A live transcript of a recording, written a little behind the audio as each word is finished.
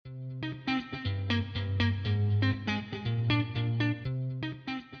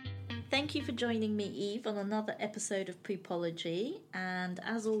Thank you for joining me, Eve, on another episode of Poopology. And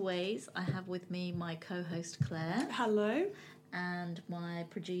as always, I have with me my co-host Claire. Hello. And my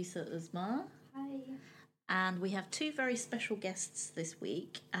producer Uzma. Hi. And we have two very special guests this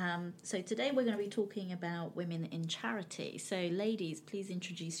week. So today we're going to be talking about women in charity. So ladies, please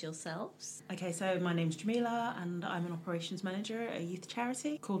introduce yourselves. Okay, so my name's Jamila and I'm an operations manager at a youth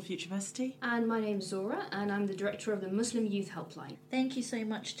charity called Futureversity. And my name's Zora and I'm the director of the Muslim Youth Helpline. Thank you so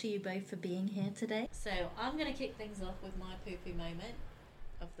much to you both for being here today. So I'm going to kick things off with my poo-poo moment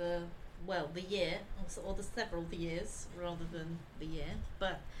of the year, or the several years rather than the year.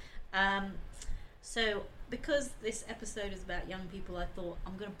 But so because this episode is about young people, I thought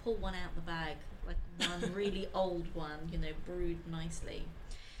I'm going to pull one out the bag, like one really old one, brewed nicely.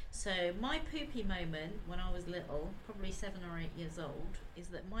 So my poopy moment when I was little, probably 7 or 8 years old, is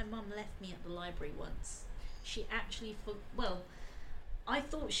that my mum left me at the library once. She actually, I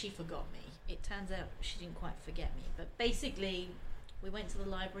thought she forgot me. It turns out she didn't quite forget me. But basically, we went to the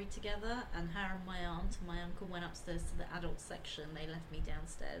library together, and her and my aunt and my uncle went upstairs to the adult section. They left me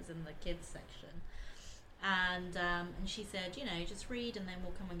downstairs in the kids section. And she said, just read and then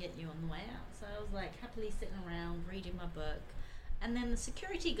we'll come and get you on the way out. So I was like happily sitting around reading my book. And then the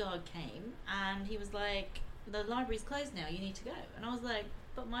security guard came and he was like, the library's closed now, you need to go. And I was like,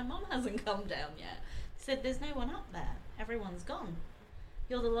 but my mum hasn't come down yet. He said, there's no one up there. Everyone's gone.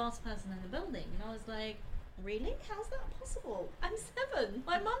 You're the last person in the building. And I was like, really? How's that possible? I'm 7.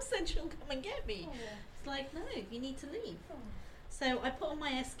 My mum said she'll come and get me. Oh, yeah. It's like, no, you need to leave. Oh. So I put on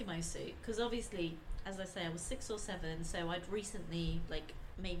my Eskimo suit because obviously, as I say, I was 6 or 7, so I'd recently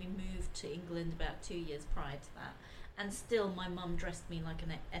maybe moved to England about 2 years prior to that. And still my mum dressed me like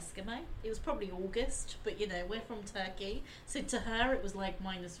an Eskimo. It was probably August, but we're from Turkey. So to her it was like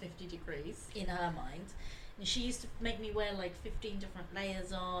minus 50 degrees in her mind. And she used to make me wear like 15 different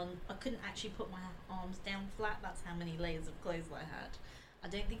layers on. I couldn't actually put my arms down flat. That's how many layers of clothes I had. I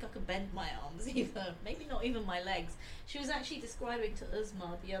don't think I could bend my arms either. Maybe not even my legs. She was actually describing to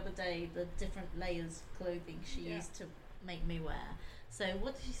Uzma the other day the different layers of clothing she used to make me wear. So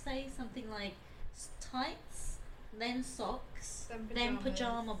what did she say? Something like tights, then socks, then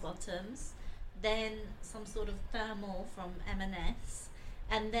pajama bottoms, then some sort of thermal from M&S,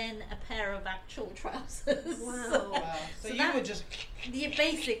 and then a pair of actual trousers. Wow. So you were just... Yeah,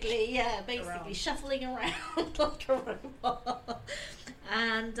 basically shuffling around like a robot.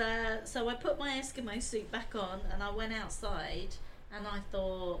 And so I put my Eskimo suit back on and I went outside and I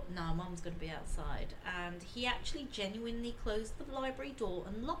thought, no, Mum's going to be outside. And he actually genuinely closed the library door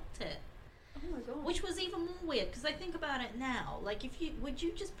and locked it. Oh my god. Which was even more weird because I think about it now. Like, would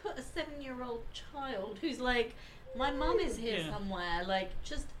you just put a 7-year-old child who's like, my mum is here somewhere, like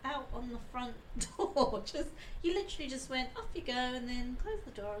just out on the front door. You literally just went, off you go, and then closed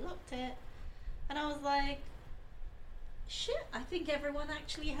the door, locked it. And I was like, shit, I think everyone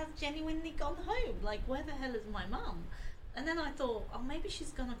actually has genuinely gone home. Like, where the hell is my mum? And then I thought, oh, maybe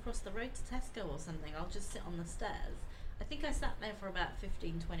she's gone across the road to Tesco or something. I'll just sit on the stairs. I think I sat there for about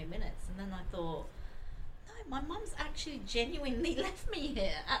 15, 20 minutes. And then I thought, no, my mum's actually genuinely left me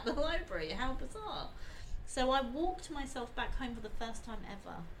here at the library. How bizarre. So I walked myself back home for the first time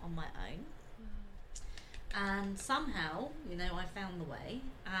ever on my own. And somehow, I found the way,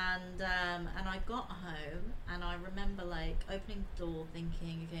 and I got home, and I remember opening the door,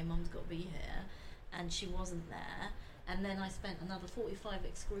 thinking, okay, Mum's got to be here, and she wasn't there. And then I spent another 45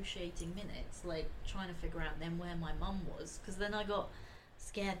 excruciating minutes, trying to figure out then where my mum was, because then I got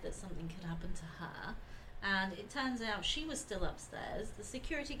scared that something could happen to her. And it turns out she was still upstairs. The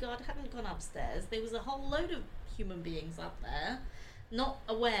security guard hadn't gone upstairs. There was a whole load of human beings up there, not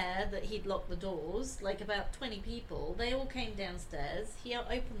aware that he'd locked the doors, about 20 people. They all came downstairs. He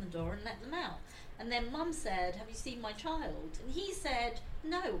opened the door and let them out. And then Mum said, have you seen my child? And he said,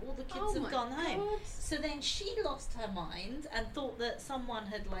 no, all the kids have gone home. So then she lost her mind and thought that someone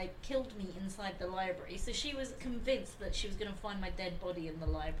had killed me inside the library. So she was convinced that she was going to find my dead body in the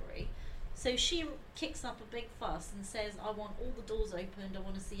library. So she kicks up a big fuss and says, I want all the doors opened, I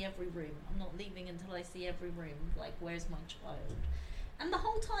want to see every room. I'm not leaving until I see every room. Where's my child? And the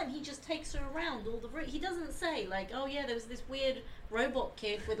whole time he just takes her around all the rooms. He doesn't say, oh yeah, there was this weird robot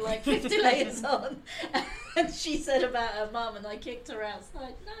kid with 50 layers on. And she said about her mum and I kicked her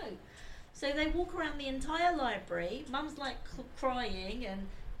outside. No. So they walk around the entire library. Mum's crying and,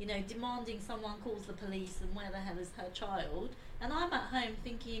 demanding someone calls the police and where the hell is her child. And I'm at home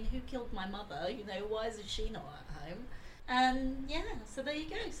thinking, who killed my mother? Why is she not at home? And so there you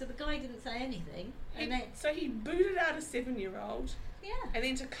go. So the guy didn't say anything. So he booted out a 7-year-old. Yeah. And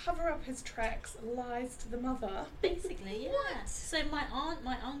then to cover up his tracks, lies to the mother. Basically, yeah. What? So my aunt,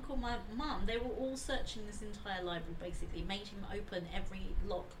 my uncle, my mum, they were all searching this entire library, basically, made him open every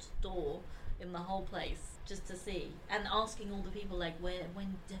locked door in the whole place just to see, and asking all the people, like, when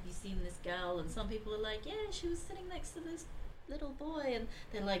have you seen this girl? And some people are like, yeah, she was sitting next to this little boy, and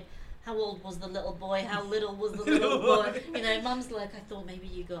they're like, how old was the little boy? How little was the little boy? You know, mum's like, I thought maybe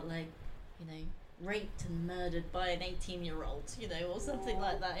you got, like, you know, raped and murdered by an 18-year-old, you know, or something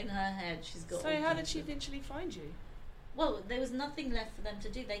like that in her head. She's got. So how did she eventually find you? Well, there was nothing left for them to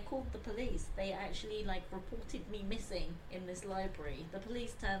do. They called the police. They actually, like, reported me missing in this library. The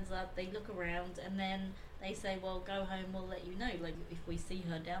police turns up, they look around, and then they say, well, go home, we'll let you know, like, if we see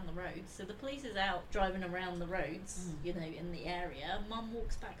her down the road. So the police is out driving around the roads, you know, in the area. Mum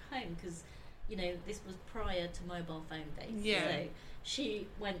walks back home because, you know, this was prior to mobile phone days. Yeah. So she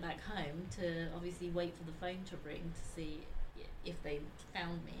went back home to obviously wait for the phone to ring to see if they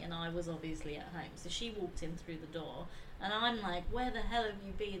found me, and I was obviously at home. So she walked in through the door, and I'm like, where the hell have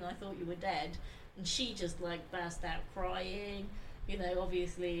you been? I thought you were dead. And she just, like, burst out crying, you know,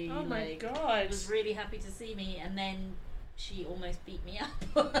 obviously. Oh my like, God. was really happy to see me, and then she almost beat me up.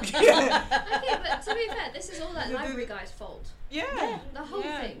 Okay, but to be fair, this is all that library guy's fault. Yeah. The whole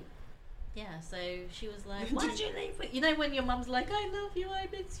thing. Yeah, so she was like, why'd you leave? You know when your mum's like, I love you, I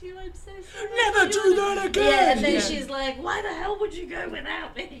miss you, I'm so sorry. Never do that again! Yeah, and then she's like, why the hell would you go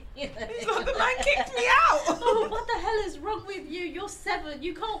without me? You know? It's like, the man kicked me out! Oh, what the hell is wrong with you? You're 7,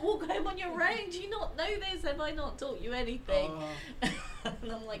 you can't walk home on your own. Do you not know this? Have I not taught you anything?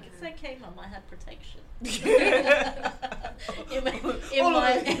 And I'm like, it's okay, Mum, I had protection.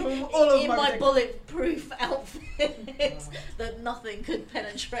 in my bulletproof outfit that nothing could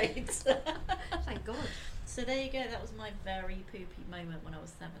penetrate. Thank God. So there you go, that was my very poopy moment when I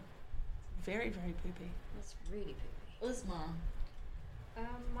was 7. Very, very poopy. That's really poopy. Uzma.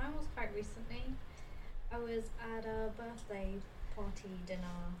 Mine was quite recently. I was at a birthday party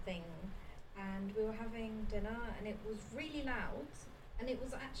dinner thing, and we were having dinner, and it was really loud, and it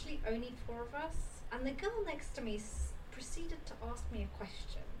was actually only 4 of us, and the girl next to me proceeded to ask me a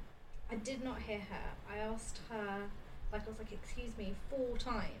question. I did not hear her. I asked her, like, I was like, excuse me, 4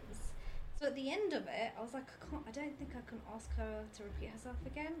 times. So at the end of it, I was like, I don't think I can ask her to repeat herself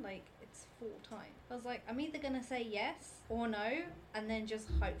again. Like, it's 4 times. I was like, I'm either going to say yes or no, and then just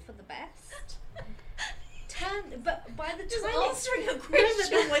hope for the best. But by the Just time answering a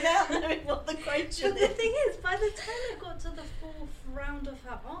question without knowing what the question But the is. thing is, by the time it got to the 4th round of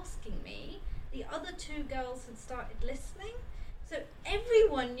her asking me, the other 2 girls had started listening. So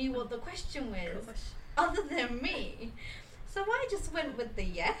everyone knew what the question was, other than me. So I just went with the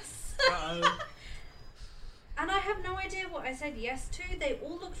yes. And I have no idea what I said yes to. They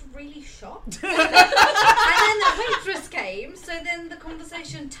all looked really shocked. And then the waitress came, so then the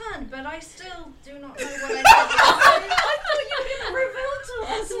conversation turned, but I still do not know what I said yes to. I thought you were going to reveal to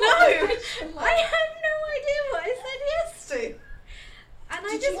us. No, I have no idea what I said yes to. And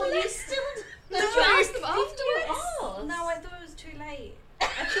I just you left. still... No, Did you ask them Did afterwards? you ask? No, I thought it was too late. I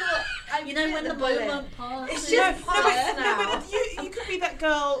thought You know when the moment passes. It's just past No, now. but you could be that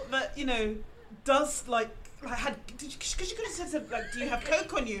girl that, you know, does, like because you could have said, like, do you have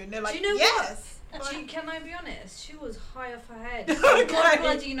Coke on you? And they're like, Do you know yes. Can I be honest? She was high off her head. Okay. God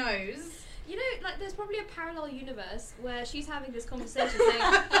bloody knows. You know, like, there's probably a parallel universe where she's having this conversation saying,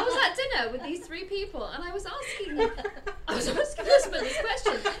 I was at dinner with these 3 people and I was asking Usman this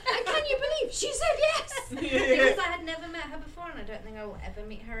question, and can you believe she said yes? Because I had never met her before, and I don't think I will ever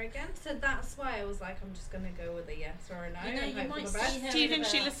meet her again. So that's why I was like, I'm just going to go with a yes or a no. You know, and you hope might for the best. see her Do you in think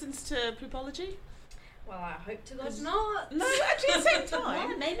she about- listens to Poopology? Well, I hope to God not. No, actually, at the same time.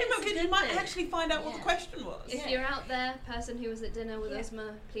 Yeah, maybe Yeah, it's a because you good might thing. actually find out what the Yeah. question was. If Yeah. you're out there, person who was at dinner with Yeah.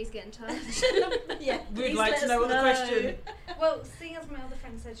 Usma, please get in touch. Yeah, We'd please like let to us know what the question. Well, seeing as my other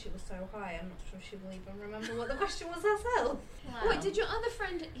friend said she was so high, I'm not sure she will even remember what the question was herself. Wow. Wait, did your other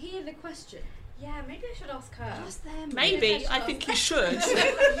friend hear the question? Yeah, maybe I should ask her. Ask them. Maybe. I think you should.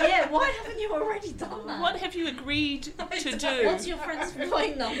 Yeah, why haven't you already done that? What have you agreed to do? What's your friend's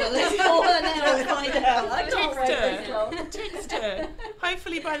phone number? Let's call her now and find out. I can't wait this long. Text her.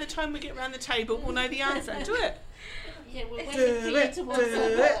 Hopefully by the time we get round the table, we'll know the answer. Do it. Yeah, we're waiting Do for you it, to do WhatsApp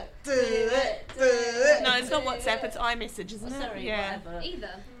it, her. do it, do it. No, it's not Do it. WhatsApp, it's iMessage, isn't Oh, it? sorry, Yeah. whatever.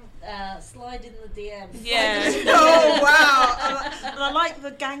 Either. Slide in the DMs. Yeah. Slide in the Oh, DMs. wow. And I like the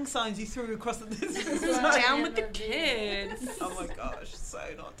gang signs you threw across the Right. down with the Yeah, kids. Oh my gosh, so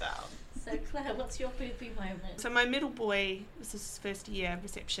not down. So Claire, what's your poopy moment? So my middle boy, this is his first year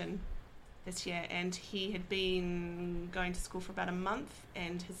reception, this year, and he had been going to school for about a month,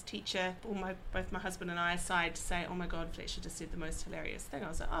 and his teacher pulled both my husband and I aside to say, oh my God, Fletcher just said the most hilarious thing. I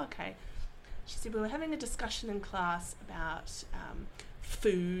was like, oh, okay. She said, we were having a discussion in class about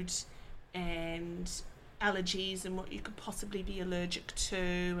food and allergies and what you could possibly be allergic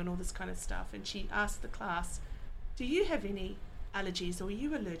to and all this kind of stuff, and she asked the class, do you have any allergies or are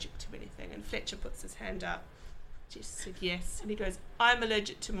you allergic to anything? And Fletcher puts his hand up. Jess said yes, and he goes, I'm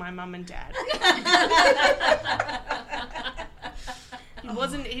allergic to my mum and dad. He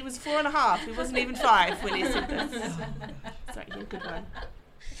was 4.5, he wasn't even 5 when he said this. So yeah, good one.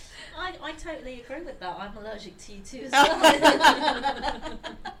 I totally agree with that. I'm allergic to you too as well. I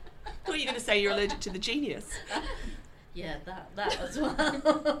thought you were going to say you're allergic to the genius. Yeah, that as well.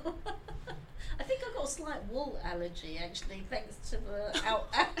 I think I got a slight wool allergy actually, thanks to the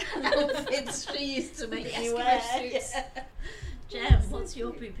outfits she used to make me wear. Suits. Yeah. Jem, what's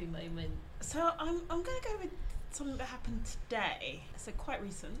your poopy moment? So I'm going to go with something that happened today. So quite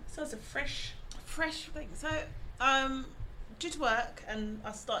recent. So it's a fresh thing. So due to work and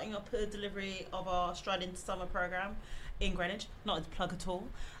us starting up a delivery of our Stride into Summer programme in Greenwich, not as a plug at all,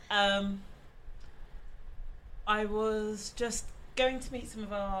 I was just going to meet some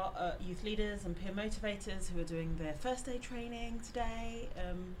of our youth leaders and peer motivators who are doing their first day training today,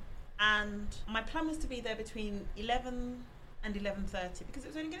 and my plan was to be there between 11 and 11:30 because it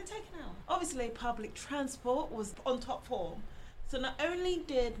was only going to take an hour. Obviously public transport was on top form, so not only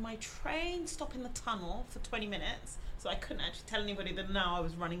did my train stop in the tunnel for 20 minutes, so I couldn't actually tell anybody that now I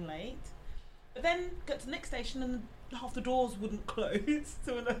was running late, but then got to the next station and half the doors wouldn't close,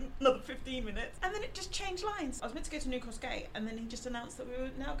 so another 15 minutes, and then it just changed lines. I was meant to go to New Cross Gate, and then he just announced that we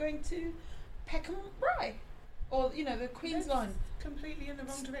were now going to Peckham Rye, or the Queen's Line. Completely in the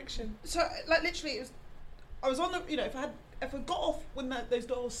wrong direction. So like literally, I was on the if I got off when those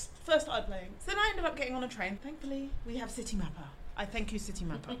doors first started playing. So then I ended up getting on a train. Thankfully, we have City Mapper. I thank you, City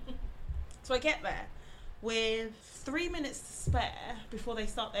Mapper. So I get there with 3 minutes to spare before they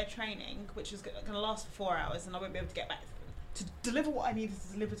start their training, which is going to last for 4 hours, and I won't be able to get back to them to deliver what I needed to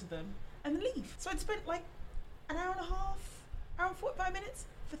deliver to them and then leave. So I'd spent like an hour and a half, hour and 45 minutes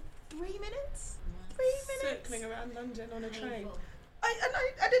for 3 minutes. 3 minutes. Circling around London on a train.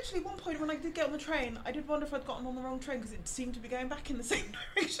 I literally, one point when I did get on the train, I did wonder if I'd gotten on the wrong train because it seemed to be going back in the same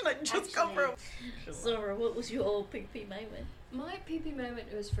direction I'd just come from. Zora, what was your poopy moment? My poopy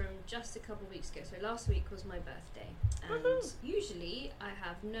moment was from just a couple of weeks ago. So last week was my birthday, and usually I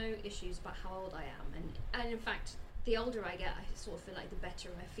have no issues about how old I am, and in fact, the older I get, I sort of feel like the better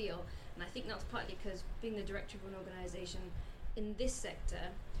I feel, and I think that's partly because being the director of an organisation in this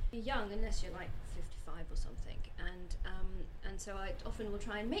sector, you're young unless you're like 55 or something, and so I often will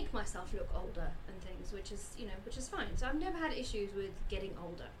try and make myself look older and things, which is fine. So I've never had issues with getting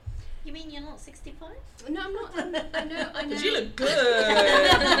older. You mean you're not 65? No, I'm not. I know. Because you look good.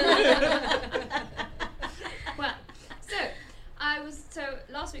 Well, so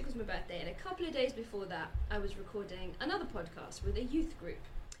last week was my birthday, and a couple of days before that, I was recording another podcast with a youth group,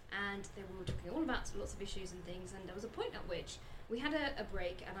 and they were all talking all about lots of issues and things. And there was a point at which we had a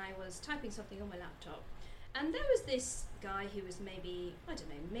break, and I was typing something on my laptop, and there was this guy who was maybe, I don't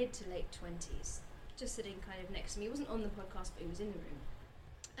know, mid to late 20s, just sitting kind of next to me. He wasn't on the podcast, but he was in the room.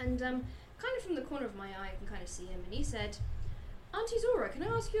 And kind of from the corner of my eye, I can kind of see him, and he said, Auntie Zora, can I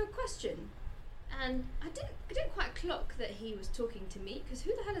ask you a question? And I didn't quite clock that he was talking to me, because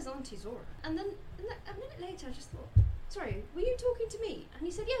who the hell is Auntie Zora? And then a minute later, I just thought, sorry, were you talking to me? And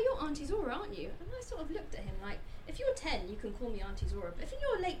he said, yeah, you're Auntie Zora, aren't you? And I sort of looked at him like, if you're 10, you can call me Auntie Zora, but if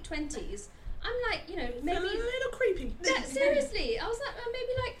you're late 20s, I'm like, maybe... a little creepy. Yeah, seriously. I was like,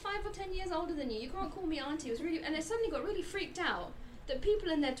 maybe like 5 or 10 years older than you. You can't call me Auntie. It was really... And I suddenly got really freaked out that people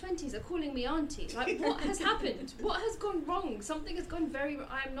in their 20s are calling me Auntie. Like, what has happened? What has gone wrong? Something has gone very wrong.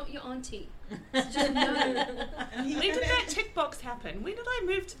 I am not your auntie. It's just no. When did that tick box happen? When did I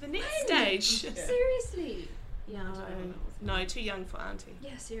move to the next stage? Yeah. Seriously. Yeah, No, too young for auntie.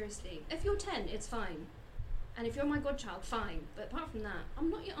 Yeah, seriously. If you're 10, it's fine. And if you're my godchild, fine. But apart from that, I'm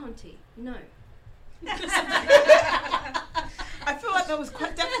not your auntie. No. I feel like that was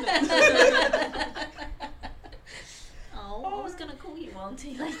quite definite. I was going to call you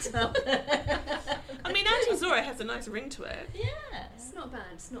Auntie later. I mean, Auntie Zora has a nice ring to it. Yeah. It's not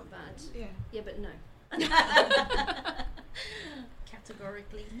bad. Yeah. Yeah, but no.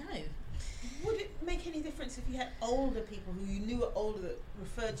 Categorically no. Would it make any difference if you had older people who you knew were older that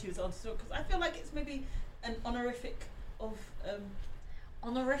referred to you as Auntie Zora? Because I feel like it's maybe an honorific of...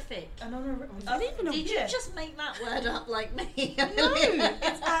 Honorific. Did you just make that word up like me? No,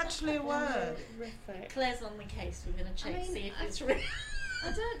 it's actually a word. Horrific. Claire's on the case. We're going to check, see if it's real.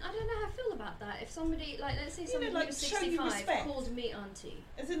 I don't know how I feel about that. If somebody, like, let's say somebody like, who's show you 65 respect. called me auntie.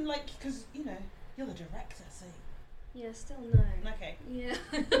 As in, like, because, you know, you're the director, so... Yeah, still no. Okay. Yeah.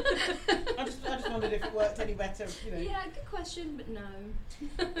 I just wondered if it worked any better, you know. Yeah, good question, but no.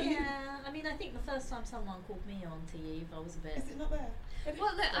 Yeah, I mean, I think the first time someone called me Auntie Eve, I was a bit... Is it not there?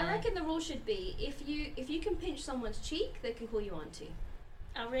 Well, look, I Yeah. reckon the rule should be if you can pinch someone's cheek, they can call you auntie.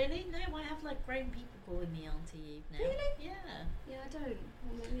 Oh, really? No, I have, like, grown people calling me Auntie Eve now. Really? Yeah. Yeah, I don't.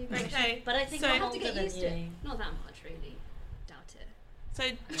 Well, maybe I should- Okay. But I think So- I'm I have to older get than used you. to it. Not that much, really. Doubt it.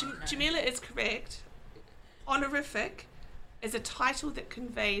 So No. Jamila is correct. Honorific is a title that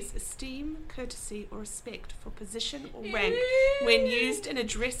conveys esteem, courtesy, or respect for position or rank when used in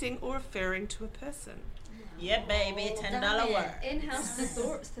addressing or referring to a person. Yeah, baby, Oh, $10 damn it. word.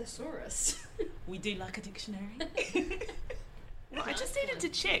 In-house thesaurus. We do like a dictionary. Well, I just needed to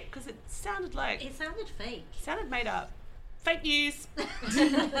check because it sounded like It sounded fake. sounded made up. Fake news.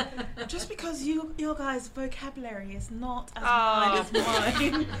 Just because your guys' vocabulary is not as Oh. wide as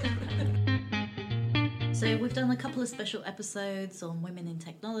mine. So we've done a couple of special episodes on women in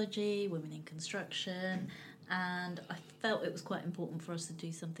technology, women in construction, and I felt it was quite important for us to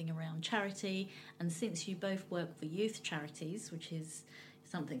do something around charity. And since you both work for youth charities, which is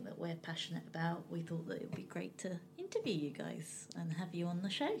something that we're passionate about, we thought that it would be great to interview you guys and have you on the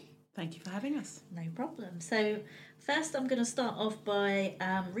show. Thank you for having us. No problem. So first I'm going to start off by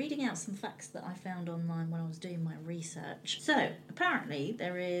reading out some facts that I found online when I was doing my research. So apparently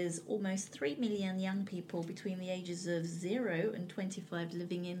there is almost 3 million young people between the ages of 0 and 25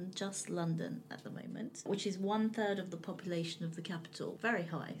 living in just London at the moment, which is 1/3 of the population of the capital. Very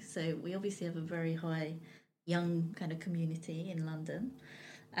high. So we obviously have a very high young kind of community in London.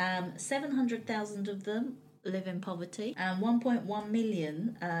 700,000 of them live in poverty, and 1.1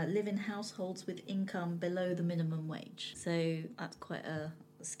 million live in households with income below the minimum wage. So that's quite a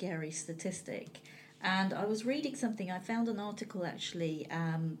scary statistic. And I was reading something, I found an article actually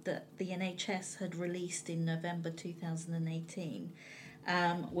that the NHS had released in November 2018,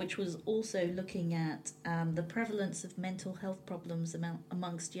 which was also looking at the prevalence of mental health problems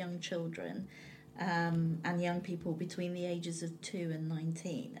amongst young children and young people between the ages of 2 and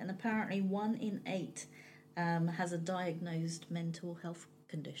 19. And apparently 1 in 8 has a diagnosed mental health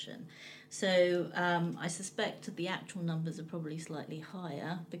condition. So I suspect the actual numbers are probably slightly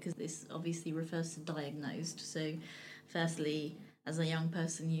higher because this obviously refers to diagnosed. So firstly, as a young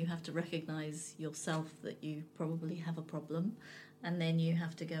person, you have to recognise yourself that you probably have a problem, and then you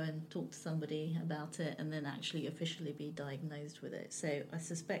have to go and talk to somebody about it and then actually officially be diagnosed with it. So I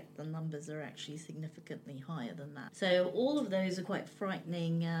suspect the numbers are actually significantly higher than that. So all of those are quite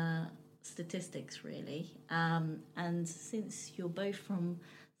frightening statistics, really. And since you're both from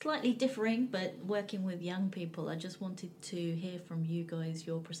slightly differing but working with young people, I just wanted to hear from you guys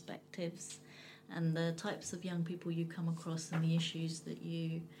your perspectives and the types of young people you come across and the issues that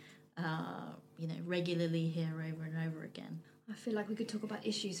you regularly hear over and over again. I feel like we could talk about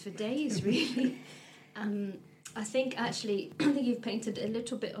issues for days, really. I think you've painted a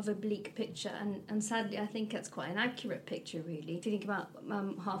little bit of a bleak picture, and sadly I think that's quite an accurate picture, really. If you think about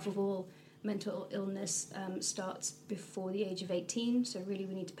half of all mental illness starts before the age of 18, so really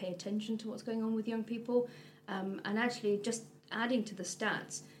we need to pay attention to what's going on with young people. And actually, just adding to the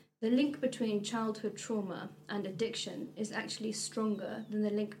stats, the link between childhood trauma and addiction is actually stronger than the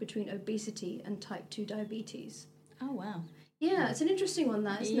link between obesity and type 2 diabetes. Oh, wow. Yeah, it's an interesting one,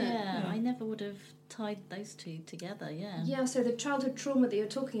 that, isn't it? Yeah, I never would have tied those two together, yeah. Yeah, so the childhood trauma that you're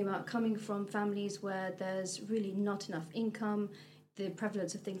talking about coming from families where there's really not enough income, the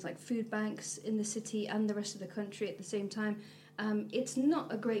prevalence of things like food banks in the city and the rest of the country at the same time, it's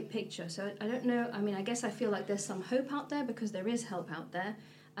not a great picture. So I don't know, I guess I feel like there's some hope out there because there is help out there.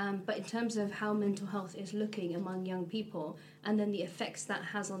 But in terms of how mental health is looking among young people and then the effects that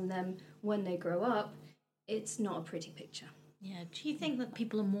has on them when they grow up, it's not a pretty picture. Yeah, do you think that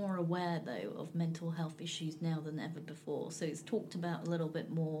people are more aware, though, of mental health issues now than ever before? So it's talked about a little bit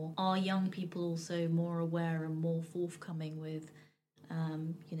more. Are young people also more aware and more forthcoming with,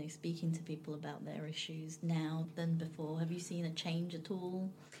 speaking to people about their issues now than before? Have you seen a change at all?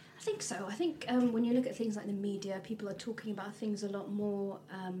 I think so. I think when you look at things like the media, people are talking about things a lot more.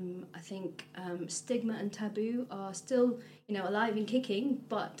 I think stigma and taboo are still, alive and kicking,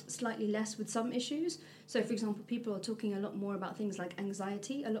 but slightly less with some issues. So, for example, people are talking a lot more about things like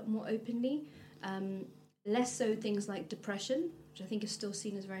anxiety, a lot more openly. Less so things like depression, which I think is still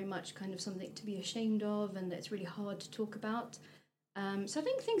seen as very much kind of something to be ashamed of and that it's really hard to talk about. So I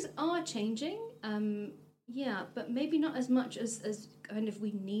think things are changing. Yeah, but maybe not as much as kind of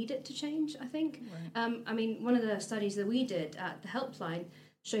we need it to change, I think. Right. I mean, one of the studies that we did at the helpline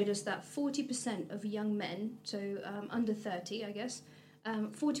showed us that 40% of young men, so under 30, I guess,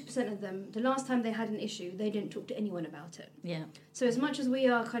 40% of them, the last time they had an issue, they didn't talk to anyone about it. Yeah. So as much as we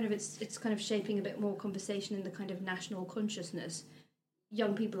are kind of, it's kind of shaping a bit more conversation in the kind of national consciousness,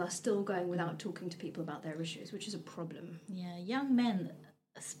 young people are still going without talking to people about their issues, which is a problem. Yeah, young men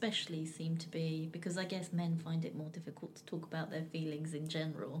especially seem to be, because I guess men find it more difficult to talk about their feelings in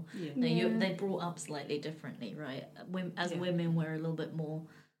general. Yeah. Now, they're brought up slightly differently, right? As women, we're a little bit more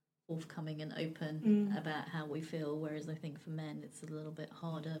forthcoming and open about how we feel, whereas I think for men it's a little bit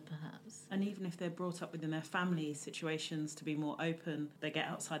harder perhaps. And even if they're brought up within their family situations to be more open, they get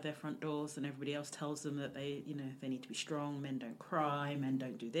outside their front doors and everybody else tells them that they need to be strong, men don't cry, men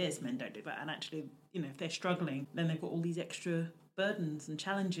don't do this, men don't do that. And actually, if they're struggling, then they've got all these extra burdens and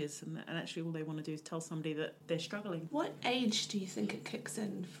challenges, and actually all they want to do is tell somebody that they're struggling. What age do you think it kicks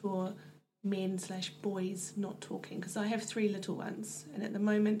in for men/boys not talking? Because I have 3 little ones, and at the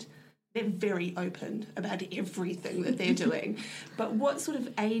moment they're very open about everything that they're doing. But what sort of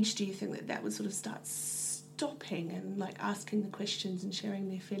age do you think that would sort of start stopping, and like asking the questions and sharing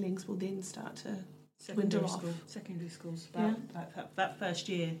their feelings will then start to dwindle off? Secondary schools. That first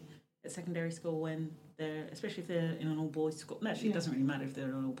year at secondary school, when they're, especially if they're in an all-boys school. Actually, it doesn't really matter if they're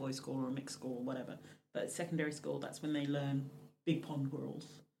in an all-boys school or a mixed school or whatever. But at secondary school, that's when they learn big pond rules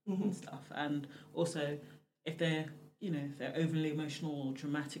and stuff. And also, if they're if they're overly emotional or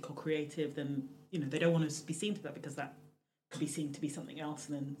dramatic or creative, then they don't want to be seen to that, because that could be seen to be something else,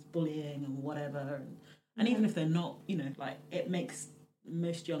 and then bullying and whatever. And even if they're not, it makes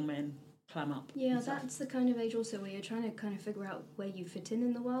most young men clam up. Yeah, that's the kind of age also where you're trying to kind of figure out where you fit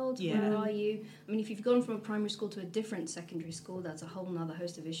in the world. Yeah. Where are you? I mean, if you've gone from a primary school to a different secondary school, that's a whole nother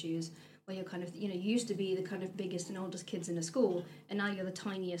host of issues where you're kind of, you used to be the kind of biggest and oldest kids in a school, and now you're the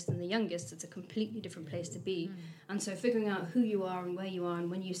tiniest and the youngest. It's a completely different place to be. And so figuring out who you are and where you are,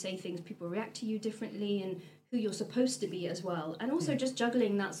 and when you say things, people react to you differently, and who you're supposed to be as well. And also just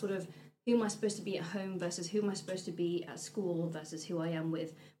juggling that sort of, who am I supposed to be at home versus who am I supposed to be at school versus who I am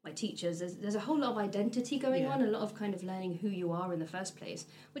with my teachers. There's a whole lot of identity going on, a lot of kind of learning who you are in the first place,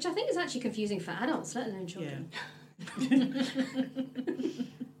 which I think is actually confusing for adults, let alone children. Yeah.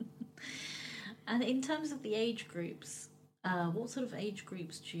 And in terms of the age groups, what sort of age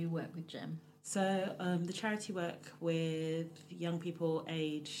groups do you work with, Jem? So the charity work with young people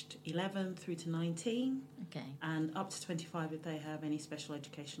aged 11 through to 19, okay, and up to 25 if they have any special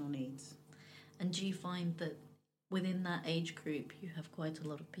educational needs. And do you find that within that age group you have quite a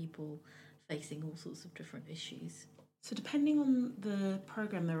lot of people facing all sorts of different issues? So depending on the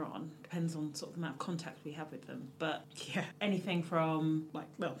programme they're on, depends on sort of the amount of contact we have with them. But yeah, anything from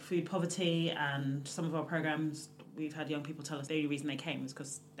food poverty, and some of our programmes, we've had young people tell us the only reason they came was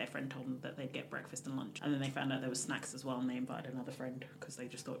because their friend told them that they'd get breakfast and lunch. And then they found out there was snacks as well, and they invited another friend because they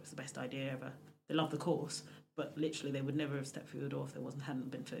just thought it was the best idea ever. They love the course, but literally they would never have stepped through the door if there hadn't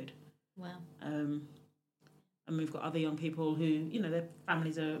been food. Wow. And we've got other young people who, their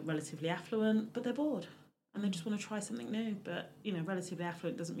families are relatively affluent, but they're bored. And they just want to try something new. But, relatively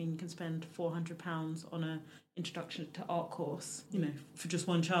affluent doesn't mean you can spend £400 on an introduction to art course, for just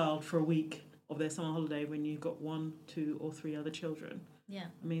one child for a week of their summer holiday when you've got 1, 2 or 3 other children. Yeah.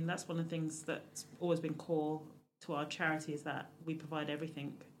 I mean, that's one of the things that's always been core to our charity, is that we provide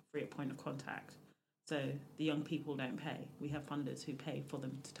everything free at point of contact. So the young people don't pay. We have funders who pay for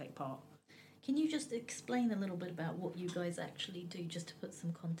them to take part. Can you just explain a little bit about what you guys actually do, just to put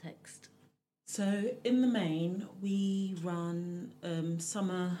some context? So in the main, we run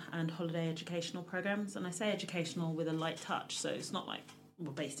summer and holiday educational programs, and I say educational with a light touch, so it's not like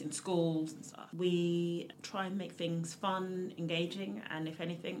we're based in schools and stuff. We try and make things fun, engaging, and if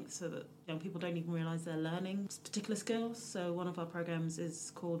anything, so that young people don't even realise they're learning particular skills. So one of our programs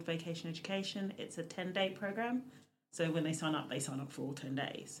is called Vacation Education. It's a 10-day program. So when they sign up for all 10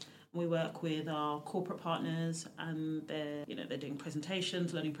 days. We work with our corporate partners, and they're doing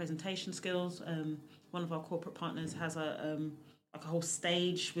presentations, learning presentation skills. One of our corporate partners has a whole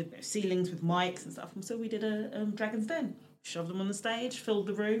stage with ceilings with mics and stuff. And so we did a Dragon's Den, shoved them on the stage, filled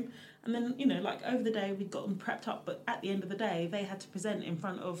the room, and then over the day we got them prepped up. But at the end of the day, they had to present in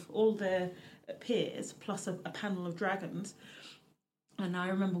front of all their peers plus a panel of dragons. And I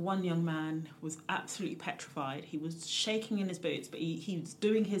remember one young man was absolutely petrified. He was shaking in his boots, but he was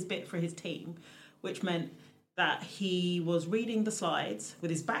doing his bit for his team, which meant that he was reading the slides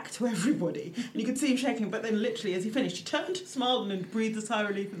with his back to everybody. And you could see him shaking, but then literally as he finished, he turned, smiled, and breathed a sigh of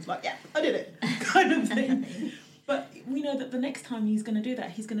relief and was like, yeah, I did it, kind of thing. But we know that the next time he's going to do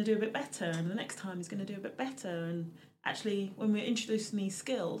that, he's going to do a bit better, and the next time he's going to do a bit better. And actually, when we're introducing these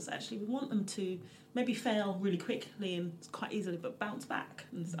skills, actually we want them to maybe fail really quickly and quite easily, but bounce back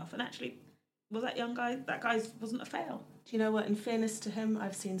and stuff. And actually, was that young guy, that guy wasn't a fail. Do you know what? In fairness to him,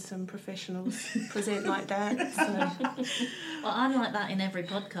 I've seen some professionals present like that. So. Well, I'm like that in every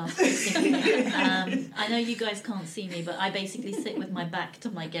podcast, basically. I know you guys can't see me, but I basically sit with my back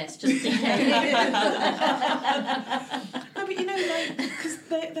to my guest just in case. No, but because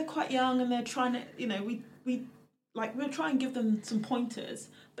they're quite young and they're trying to, we'll try and give them some pointers,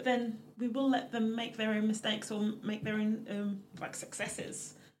 but then we will let them make their own mistakes or make their own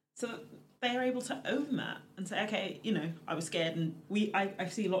successes, so that they are able to own that and say, okay, I was scared, and I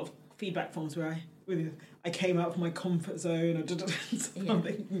see a lot of feedback forms where I came out of my comfort zone or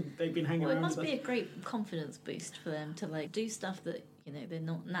something. They've been hanging around. It must be a great confidence boost for them to do stuff that they're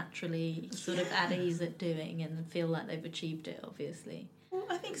not naturally sort of at ease at doing, and feel like they've achieved it, obviously. Well,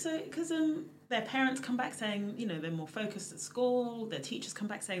 I think so, because their parents come back saying, they're more focused at school. Their teachers come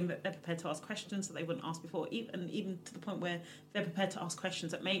back saying that they're prepared to ask questions that they wouldn't ask before, even to the point where they're prepared to ask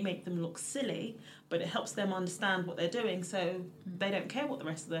questions that may make them look silly, but it helps them understand what they're doing, so they don't care what the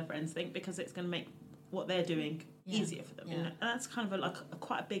rest of their friends think, because it's going to make what they're doing easier for them. Yeah. And that's kind of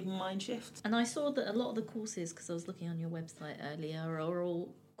quite a big mind shift. And I saw that a lot of the courses, because I was looking on your website earlier, are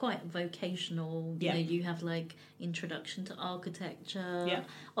all quite vocational. You have introduction to architecture. Yeah.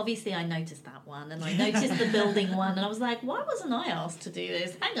 Obviously I noticed that one, and I noticed the building one, and I was like, why wasn't I asked to do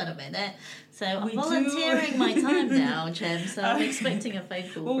this? Hang on a minute. So I'm volunteering my time now, Chem, so I'm expecting a phone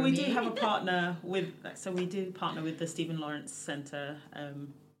call from we you. do have a partner with the Stephen Lawrence Centre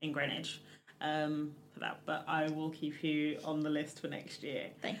in Greenwich for that, but I will keep you on the list for next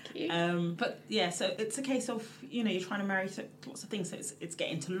year. Thank you. But yeah, so it's a case of you're trying to marry lots of things. So it's get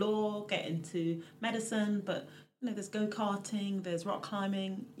into law, get into medicine, but there's go-karting, there's rock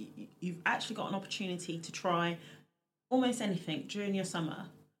climbing. You've actually got an opportunity to try almost anything during your summer.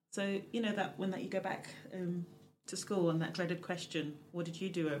 So that when you go back to school, and that dreaded question, what did you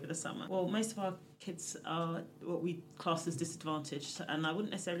do over the summer? Well, most of our kids are what we class as disadvantaged, and I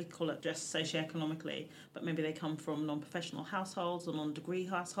wouldn't necessarily call it just socioeconomically, but maybe they come from non-professional households or non-degree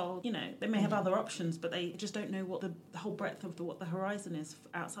households. They may have other options, but they just don't know what the whole breadth of what the horizon is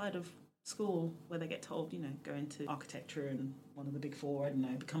outside of school, where they get told, go into architecture and one of the big four, I don't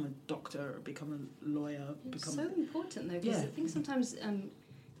know, become a doctor or become a lawyer. It's so important though, because I think sometimes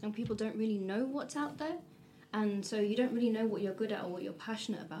young people don't really know what's out there. And so you don't really know what you're good at or what you're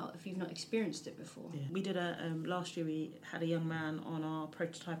passionate about if you've not experienced it before. Yeah. We did last year we had a young man on our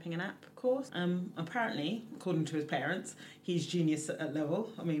prototyping an app course. Apparently, according to his parents, he's genius at level.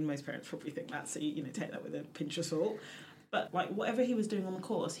 I mean, most parents probably think that, so take that with a pinch of salt. But whatever he was doing on the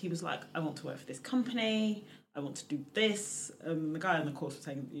course, he was like, I want to work for this company, I want to do this. The guy on the course was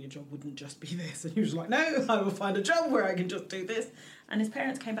saying your job wouldn't just be this, and he was like, no, I will find a job where I can just do this. And his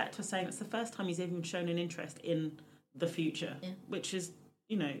parents came back to us saying it's the first time he's even shown an interest in the future, which is,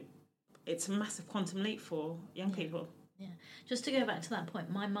 it's a massive quantum leap for young people. Yeah. Just to go back to that point,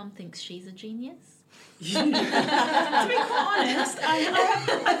 my mum thinks she's a genius. To be quite honest,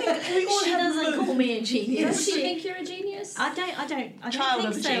 I think we all she doesn't call me a genius. Does she think you're a genius? I don't Child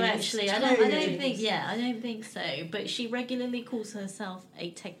think of a so. genius. Actually, I don't think so. But she regularly calls herself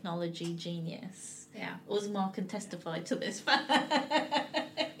a technology genius. Yeah. Uzma can testify to this fact.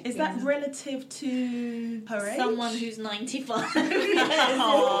 Is that relative to her age? Someone who's 95 is relative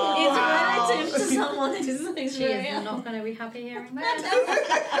to someone who's She is not going to be happy hearing that.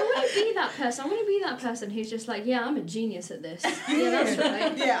 I want to be that person. I want to be that person who's just like, yeah, I'm a genius at this. Yeah, that's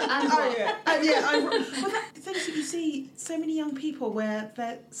right. Well, that thing that you see so many young people where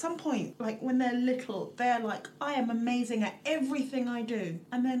they're at some point, when they're little, they're like, I am amazing at everything I do,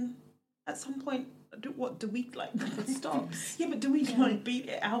 and then at some point, do we it stops? Yeah, but do we beat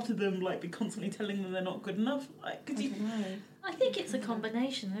it out of them, be constantly telling them they're not good enough? I don't know. I think it's a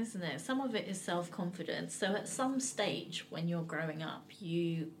combination, isn't it? Some of it is self-confidence. So at some stage when you're growing up,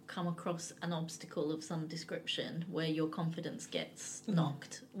 you come across an obstacle of some description where your confidence gets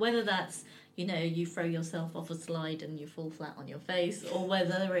knocked. Whether that's, you throw yourself off a slide and you fall flat on your face, or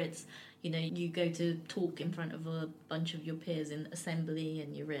whether it's, you go to talk in front of a bunch of your peers in assembly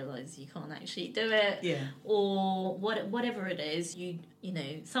and you realise you can't actually do it. Yeah. Or whatever it is,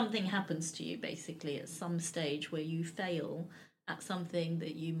 something happens to you basically at some stage where you fail at something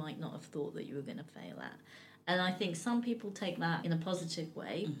that you might not have thought that you were going to fail at. And I think some people take that in a positive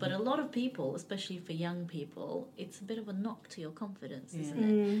way, but a lot of people, especially for young people, it's a bit of a knock to your confidence, isn't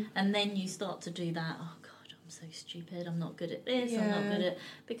it? And then you start to do that, oh God, I'm so stupid, I'm not good at this, I'm not good at...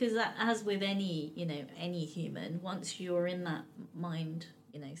 Because that, as with any, you know, any human, once you're in that mind,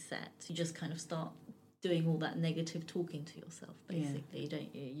 you know, set, you just kind of start doing all that negative talking to yourself, basically,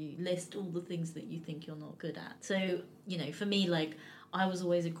 don't you? You list all the things that you think you're not good at. So, you know, for me, like, I was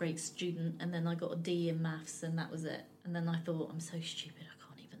always a great student, and then I got a D in maths, and that was it. And then I thought, I'm so stupid, I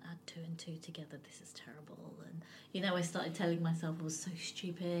can't even add 2 and 2 together, this is terrible. And, you know, I started telling myself I was so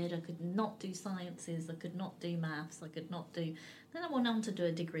stupid, I could not do sciences, I could not do maths, I could not do... Then I went on to do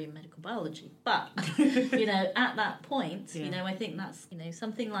a degree in medical biology. But, you know, at that point, you know, I think that's, you know,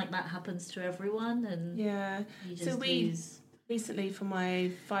 something like that happens to everyone, and you just lose... Recently, for my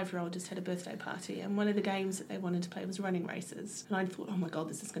 5-year-old, just had a birthday party, and one of the games that they wanted to play was running races. And I thought, oh my God,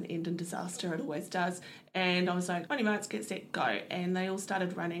 this is going to end in disaster. It always does. And I was like, on your marks, get set, go. And they all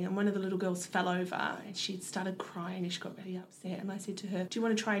started running, and one of the little girls fell over, and she started crying, and she got really upset. And I said to her, do you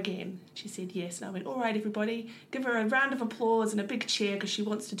want to try again? She said yes. And I went, all right, everybody, give her a round of applause and a big cheer, because she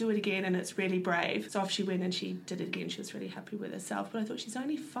wants to do it again, and it's really brave. So off she went, and she did it again. She was really happy with herself. But I thought, she's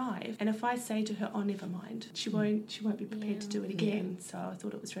only 5, and if I say to her, oh, never mind, she won't be prepared to do it again. So I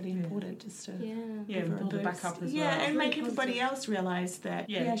thought it was really important just to give her a boost. Back up as well. Yeah, and make everybody else realise that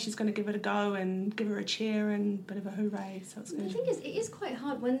she's going to give it a go, and give her a cheer and a bit of a hooray. So it's good. The thing is, it is quite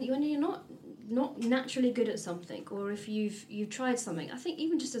hard when you're not naturally good at something, or if you've tried something. I think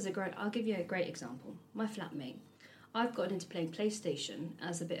even just as I'll give you a great example. My flatmate, I've gotten into playing PlayStation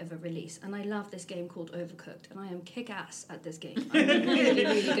as a bit of a release, and I love this game called Overcooked, and I am kick-ass at this game. I'm really,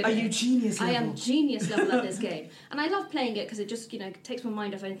 really good at it. Are you genius level? I am genius level at this game. And I love playing it because it just, you know, takes my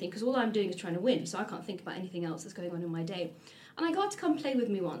mind off anything, because all I'm doing is trying to win, so I can't think about anything else that's going on in my day. And I got her to come play with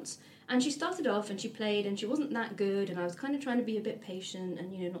me once, and she started off and she played, and she wasn't that good, and I was kind of trying to be a bit patient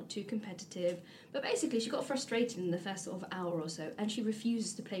and, you know, not too competitive. But basically she got frustrated in the first sort of hour or so, and she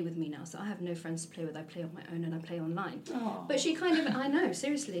refuses to play with me now. So I have no friends to play with. I play on my own, and I play online. Aww. But she kind of, I know,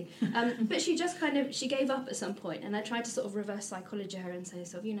 seriously. But she just kind of, she gave up at some point, and I tried to sort of reverse psychology her and say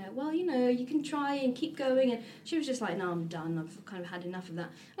sort of, you know, well, you know, you can try and keep going. And she was just like, no, I'm done. I've kind of had enough of that.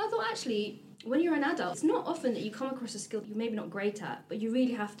 And I thought, actually, when you're an adult, it's not often that you come across a skill you're maybe not great at, but you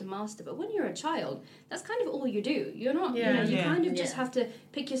really have to master. But when you're a child, that's kind of all you do. You're not, you know, you kind of just have to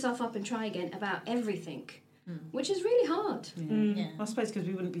pick yourself up and try again about everything, which is really hard. I suppose because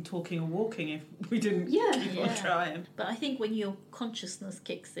we wouldn't be talking or walking if we didn't keep on trying. But I think when your consciousness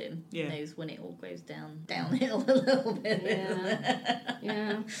kicks in, who knows when it all goes downhill a little bit.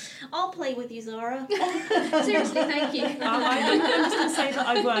 Yeah. I'll play with you, Zara. Seriously, thank you. I'm just going to say that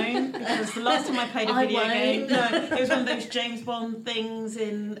I won't, because the last time I played a video game, it was one of those James Bond things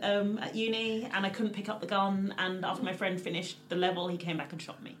in at uni, and I couldn't pick up the gun, and after my friend finished the level, he came back and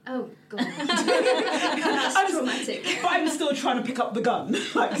shot me. Oh, God. That's traumatic. But I'm still trying to pick up the gun.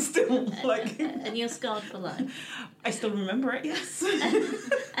 And you're scarred for life. I still remember it, yes.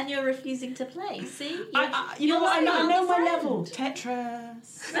 And you're refusing to play, see? I know my level.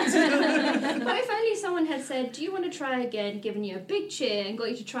 Tetris. But if only someone had said, do you want to try again, given you a big cheer and got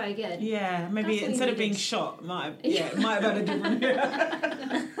you to try again? Yeah, maybe instead of being shot, it might have had a different...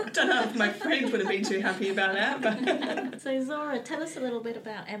 I don't know if my friend would have been too happy about that. But So Zara, tell us a little bit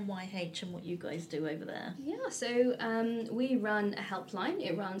about MYH and what you guys do over there. Yeah, so we run a helpline.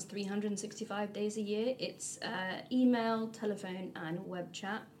 It runs 365 days a year. It's email, telephone and web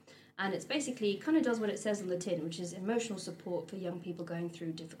chat. And it's basically kind of does what it says on the tin, which is emotional support for young people going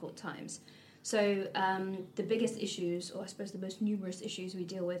through difficult times. So the biggest issues, or I suppose the most numerous issues we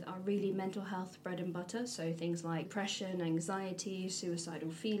deal with, are really mental health bread and butter. So things like depression, anxiety,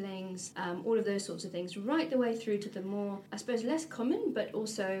 suicidal feelings, all of those sorts of things, right the way through to the more, I suppose, less common, but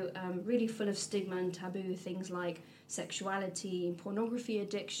also really full of stigma and taboo, things like sexuality, pornography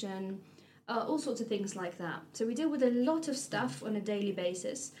addiction, all sorts of things like that. So we deal with a lot of stuff on a daily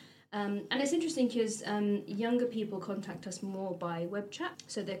basis. And it's interesting because younger people contact us more by web chat.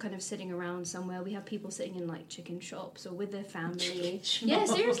 So they're kind of sitting around somewhere. We have people sitting in like chicken shops or with their family. Yeah,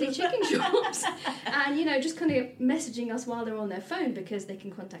 seriously, chicken shops. And, you know, just kind of messaging us while they're on their phone because they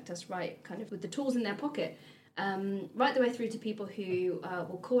can contact us right kind of with the tools in their pocket. Right the way through to people who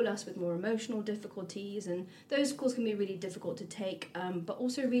will call us with more emotional difficulties, and those calls can be really difficult to take, but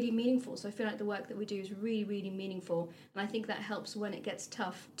also really meaningful. So I feel like the work that we do is really, really meaningful, and I think that helps when it gets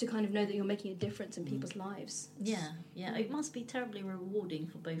tough to kind of know that you're making a difference in people's lives. Yeah, it must be terribly rewarding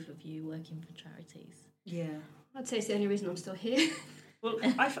for both of you working for charities. Yeah. I'd say it's the only reason I'm still here. Well,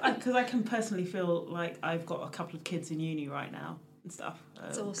 because I can personally feel like I've got a couple of kids in uni right now and stuff.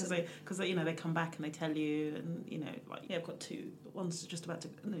 That's awesome. Because they, you know, they come back and they tell you, and you know, like I've got two. One's just about to,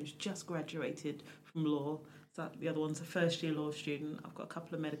 she's just graduated from law. So the other one's a first year law student. I've got a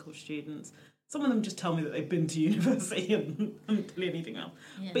couple of medical students. Some of them just tell me that they've been to university and really anything else.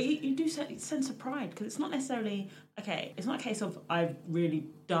 Yeah. But you do sense of pride, because it's not necessarily, it's not a case of I've really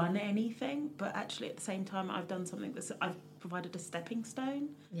done anything, but actually at the same time I've done something I've provided a stepping stone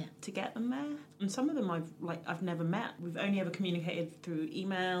to get them there. And some of them I've never met. We've only ever communicated through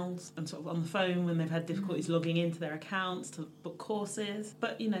emails and sort of on the phone when they've had difficulties logging into their accounts to book courses.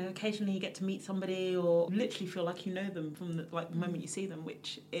 But, occasionally you get to meet somebody or literally feel like you know them from the moment you see them,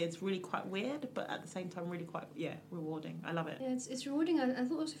 which is really quite weird, but at the same time really quite, rewarding. I love it. Yeah, it's rewarding. I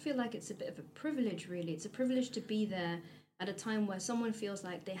also feel like it's a bit of a privilege, really. It's a privilege to be there at a time where someone feels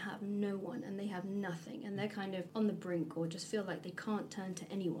like they have no one and they have nothing and they're kind of on the brink or just feel like they can't turn to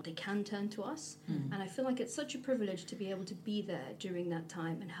anyone. They can turn to us. And I feel like it's such a privilege to be able to be there during that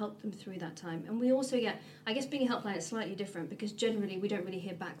time and help them through that time. And we also get, I guess being a helpline is slightly different because generally we don't really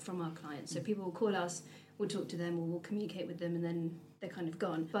hear back from our clients. So people will call us, we'll talk to them or we'll communicate with them and then they're kind of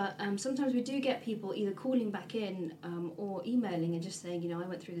gone. But sometimes we do get people either calling back in or emailing and just saying, I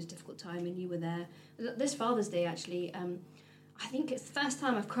went through this difficult time and you were there. This Father's Day, actually, I think it's the first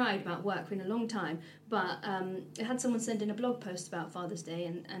time I've cried about work in a long time, but I had someone send in a blog post about Father's Day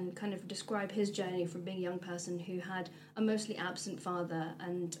and kind of describe his journey from being a young person who had a mostly absent father,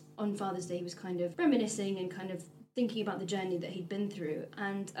 and on Father's Day he was kind of reminiscing and kind of thinking about the journey that he'd been through.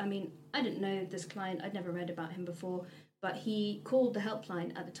 And I mean, I didn't know this client, I'd never read about him before, but he called the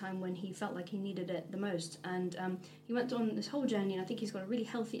helpline at the time when he felt like he needed it the most. And he went on this whole journey, and I think he's got a really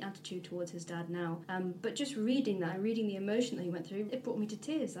healthy attitude towards his dad now. But just reading that and reading the emotion that he went through, it brought me to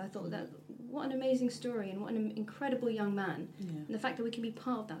tears. I thought that what an amazing story and what an incredible young man. Yeah. And the fact that we can be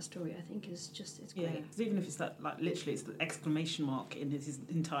part of that story, I think, is just, it's great. Yeah, 'cause even if it's literally it's the exclamation mark in his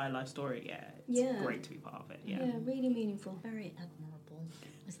entire life story, it's great to be part of it. Yeah, really meaningful. Very admirable.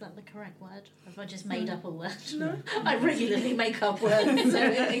 Is that the correct word? Have I just made up a word? No. I regularly make up words.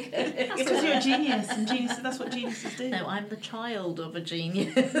 That's because you're a genius, and that's what geniuses do. No, I'm the child of a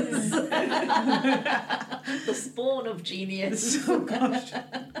genius. The spawn of genius. Oh, gosh.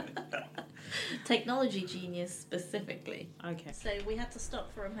 Technology genius specifically. Okay. So we had to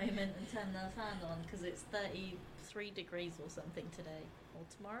stop for a moment and turn the fan on because it's 33 degrees or something today. Or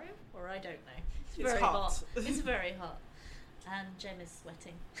tomorrow? Or I don't know. It's very hot. It's very hot. And Jem is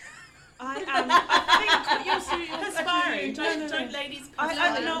sweating. I think you're perspiring. Don't ladies.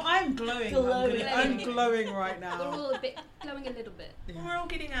 I'm glowing. I'm glowing right now. We're all glowing a little bit. Yeah. We're all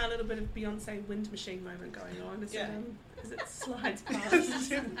getting our little bit of Beyonce wind machine moment going on as it slides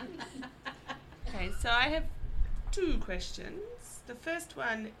past. Okay, so I have 2 questions. The first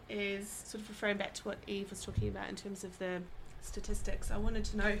one is sort of referring back to what Eve was talking about in terms of the statistics. I wanted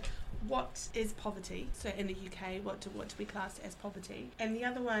to know, what is poverty? So in the UK, what do we class as poverty? And the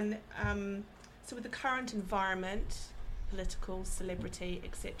other one, so with the current environment, political, celebrity,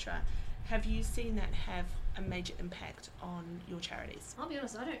 etc., have you seen that have a major impact on your charities? I'll be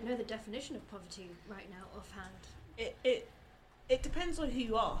honest, I don't know the definition of poverty right now offhand. It depends on who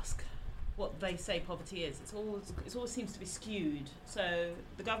you ask what they say poverty is. It always seems to be skewed. So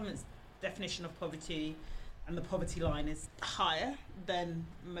the government's definition of poverty and the poverty line is higher than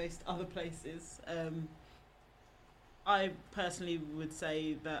most other places. I personally would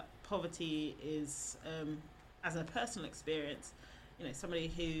say that poverty is, as a personal experience, somebody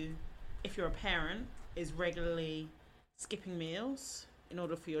who, if you're a parent, is regularly skipping meals in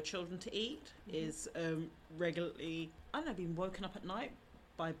order for your children to eat, is regularly, being woken up at night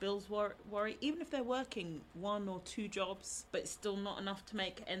by bills worry, even if they're working 1 or 2 jobs, but it's still not enough to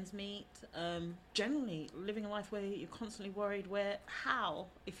make ends meet. Generally living a life where you're constantly worried where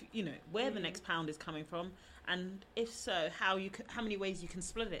the next pound is coming from, and if so, how many ways you can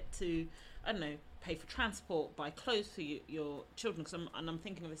split it to, pay for transport, buy clothes for your children. Because I'm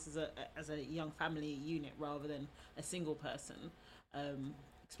thinking of this as a young family unit rather than a single person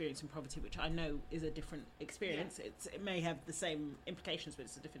experiencing poverty, which I know is a different experience. Yeah. It may have the same implications, but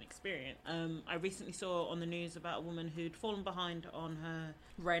it's a different experience. I recently saw on the news about a woman who'd fallen behind on her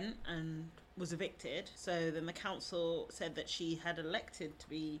rent and was evicted. So then the council said that she had elected to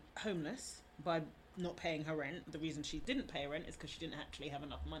be homeless by not paying her rent. The reason she didn't pay her rent is because she didn't actually have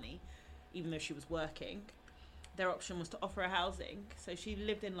enough money, even though she was working. Their option was to offer her housing. So she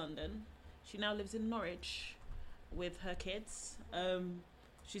lived in London. She now lives in Norwich with her kids.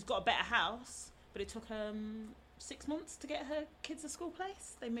 She's got a better house, but it took 6 months to get her kids a school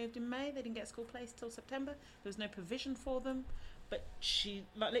place. They moved in May. They didn't get a school place till September. There was no provision for them. But she,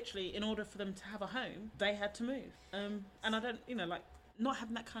 literally, in order for them to have a home, they had to move. And I don't, not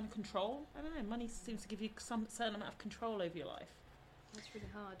having that kind of control. I don't know. Money seems to give you some certain amount of control over your life. That's really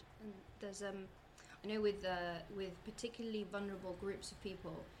hard. And there's, I know with particularly vulnerable groups of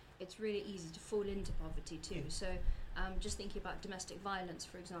people, it's really easy to fall into poverty too. So just thinking about domestic violence,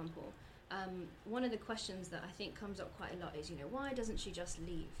 for example, one of the questions that I think comes up quite a lot is, why doesn't she just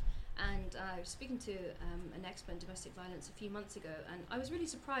leave? And I was speaking to an expert in domestic violence a few months ago, and I was really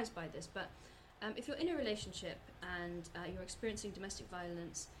surprised by this, but if you're in a relationship and you're experiencing domestic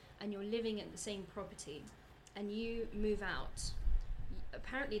violence and you're living at the same property and you move out,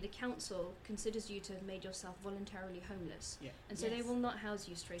 apparently the council considers you to have made yourself voluntarily homeless, and so they will not house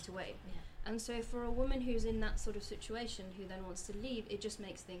you straight away. And so for a woman who's in that sort of situation who then wants to leave, it just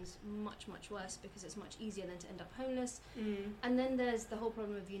makes things much, much worse, because it's much easier than to end up homeless. And then there's the whole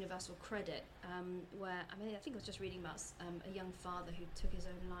problem of universal credit, where, I think I was just reading about a young father who took his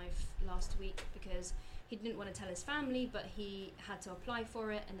own life last week because he didn't want to tell his family, but he had to apply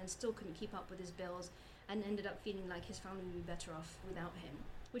for it and then still couldn't keep up with his bills, and ended up feeling like his family would be better off without him,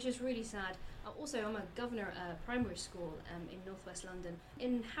 which is really sad. Also, I'm a governor at a primary school in northwest London,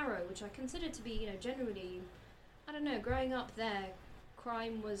 in Harrow, which I consider to be, generally, I don't know, growing up there,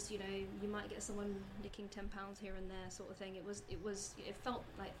 crime was, you might get someone nicking £10 here and there, sort of thing. It felt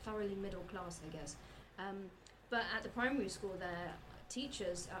like thoroughly middle class, I guess. But at the primary school there,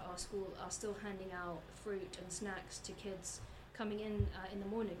 teachers at our school are still handing out fruit and snacks to kids coming in the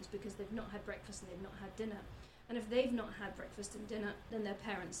mornings, because they've not had breakfast and they've not had dinner. And if they've not had breakfast and dinner, then their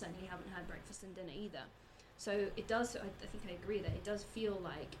parents certainly haven't had breakfast and dinner either. So it does, I think I agree that it does feel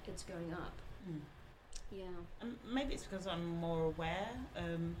like it's going up. Yeah. Maybe it's because I'm more aware.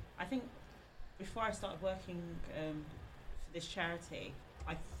 I think before I started working for this charity,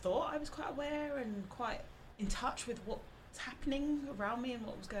 I thought I was quite aware and quite in touch with what's happening around me and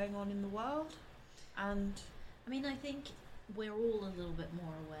what was going on in the world. And I think we're all a little bit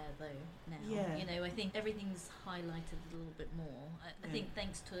more aware though now. Yeah. I think everything's highlighted a little bit more. I think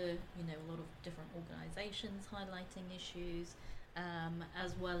thanks to a lot of different organisations highlighting issues,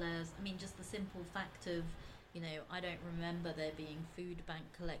 as well as just the simple fact of I don't remember there being food bank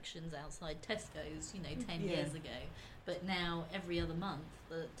collections outside Tesco's 10 years ago, but now every other month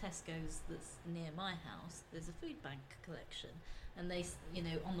the Tesco's that's near my house, there's a food bank collection. And they,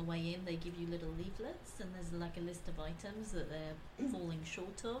 on the way in, they give you little leaflets, and there's like a list of items that they're falling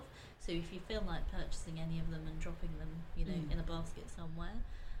short of. So if you feel like purchasing any of them and dropping them, in a basket somewhere,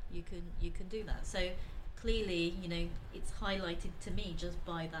 you can do that. So clearly, it's highlighted to me just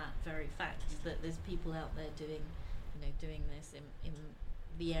by that very fact that there's people out there doing this in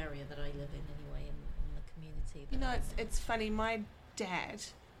the area that I live in anyway, in the community. That It's funny. My dad.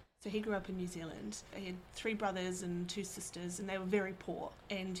 So he grew up in New Zealand. He had 3 brothers and 2 sisters, and they were very poor.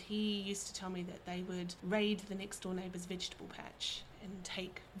 And he used to tell me that they would raid the next door neighbour's vegetable patch and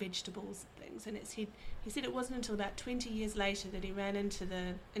take vegetables and things. And he said it wasn't until about 20 years later that he ran into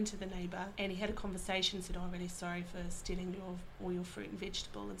the neighbour, and he had a conversation and said, "Oh, I'm really sorry for stealing all your fruit and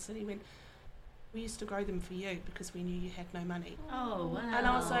vegetable." And so he went, "We used to grow them for you because we knew you had no money." Oh, wow. And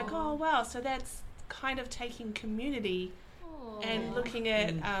I was like, oh, wow. So that's kind of taking community and looking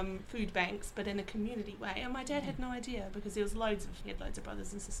at food banks, but in a community way. And my dad had no idea, because he had loads of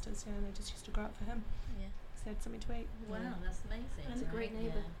brothers and sisters, and they just used to grow up for him. Yeah, because they had something to eat. Wow, that's amazing. That's a great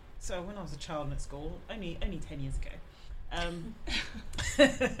neighbour. Yeah. so when I was a child at school, only 10 years ago.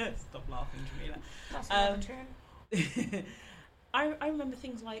 Stop laughing, Jamila. That's another turn. I remember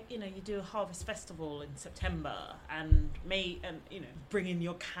things like, you do a harvest festival in September and bring in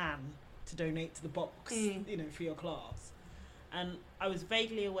your can to donate to the box, for your class. And I was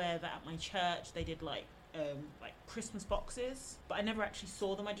vaguely aware that at my church they did like Christmas boxes, but I never actually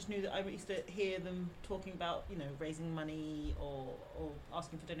saw them. I just knew that I used to hear them talking about, raising money or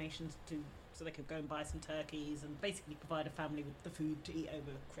asking for donations so they could go and buy some turkeys and basically provide a family with the food to eat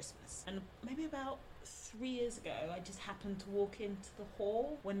over Christmas. And maybe about 3 years ago, I just happened to walk into the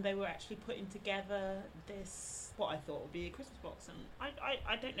hall when they were actually putting together this, what I thought would be a Christmas box. And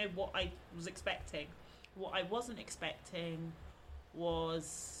I don't know what I was expecting. What I wasn't expecting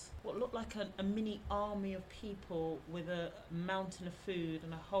was what looked like a mini army of people with a mountain of food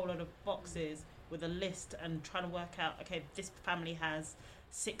and a whole lot of boxes with a list, and trying to work out, okay, this family has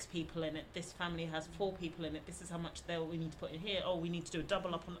 6 people in it, this family has 4 people in it, this is how much we need to put in here, we need to do a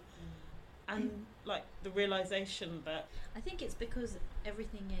double up on it. And like the realization that I think it's because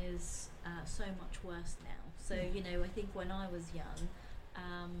everything is so much worse now. So I think when I was young,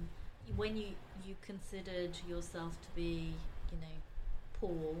 when you considered yourself to be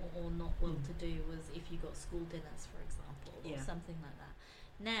poor or not well to do was if you got school dinners, for example, or something like that.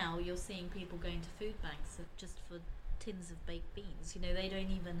 Now you're seeing people going to food banks just for tins of baked beans. They don't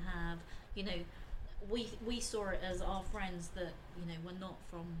even have, we saw it as our friends that were not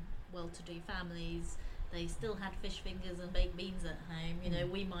from well-to-do families, They still had fish fingers and baked beans at home. You know,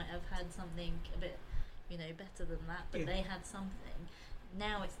 we might have had something a bit, you know, better than that, but they had something.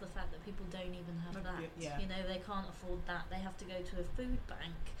 Now it's the fact that people don't even have that. Yeah. You know, they can't afford that. They have to go to a food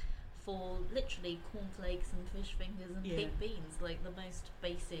bank for literally cornflakes and fish fingers and baked beans, like the most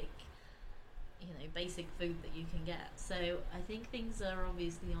basic, you know, basic food that you can get. So I think things are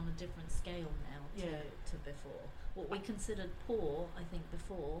obviously on a different scale now to before. What we considered poor, I think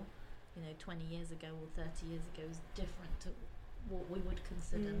before, you know, 20 years ago or 30 years ago is different to what we would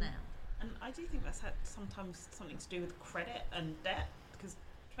consider now. And I do think that's had sometimes something to do with credit and debt, because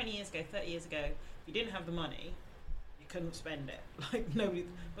 20 years ago, 30 years ago, if you didn't have the money, you couldn't spend it. Like nobody.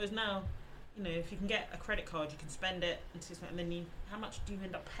 Whereas now, you know, if you can get a credit card, you can spend it, and then how much do you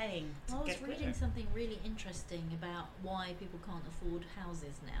end up paying to I get was reading something really interesting about why people can't afford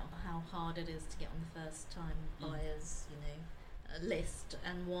houses now, how hard it is to get on the first time buyers, you know, list,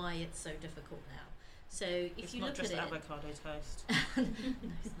 and why it's so difficult now. So if you look at it, it's not just avocado toast. No,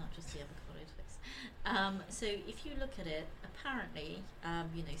 it's not just the avocado toast. So if you look at it, apparently,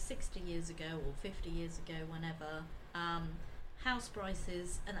 you know, 60 years ago or 50 years ago, whenever, house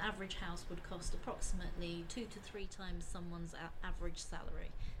prices, an average house would cost approximately 2 to 3 times someone's average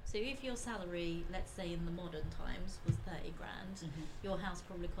salary. So if your salary, let's say in the modern times, was 30 grand, your house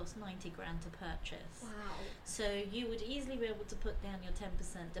probably cost 90 grand to purchase. Wow. So you would easily be able to put down your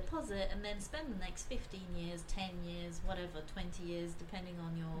 10% deposit and then spend the next 15 years, 10 years, whatever, 20 years, depending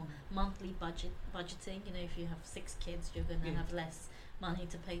on your monthly budgeting. You know, if you have 6 kids, you're going to have less money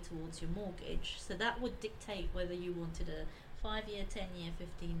to pay towards your mortgage. So that would dictate whether you wanted a 5-year, 10-year,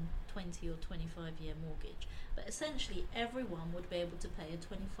 15, 20 or 25-year mortgage. But essentially everyone would be able to pay a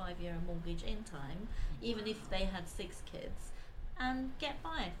 25-year mortgage in time, even if they had 6 kids, and get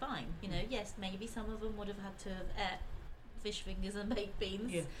by fine. You know, yes, maybe some of them would have had to have ate fish fingers and baked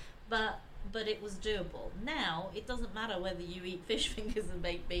beans, but it was doable. Now it doesn't matter whether you eat fish fingers and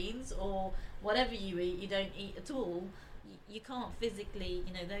baked beans or whatever you eat, you don't eat at all. You can't physically,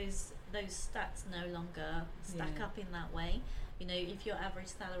 you know, those stats no longer stack up in that way. You know, if your average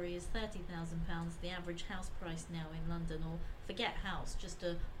salary is £30,000, the average house price now in London, or forget house, just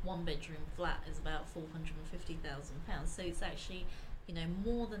a 1-bedroom flat is about £450,000. So it's actually, you know,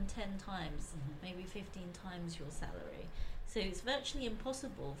 more than 10 times, maybe 15 times your salary. So it's virtually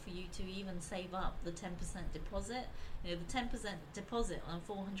impossible for you to even save up the 10% deposit. You know, the 10% deposit on a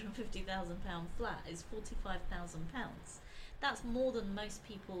 £450,000 flat is £45,000. That's more than most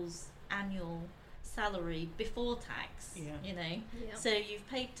people's annual salary before tax, you know. So you've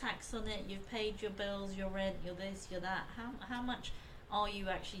paid tax on it, you've paid your bills, your rent, your this, your that. How much are you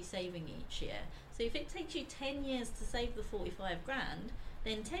actually saving each year? So if it takes you 10 years to save the 45 grand,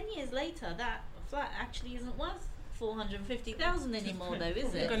 then 10 years later that flat actually isn't worth 450,000 anymore, though,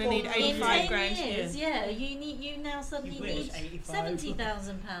 is it? You're going to need 85 grand. Years, you now suddenly need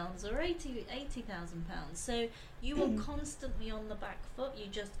 £70,000 or 80,000 pounds. So you are constantly on the back foot. You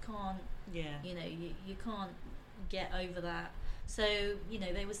just can't, you know, you can't get over that. So, you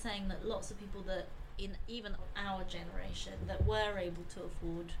know, they were saying that lots of people that in even our generation that were able to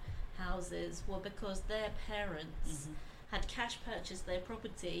afford houses were because their parents had cash purchased their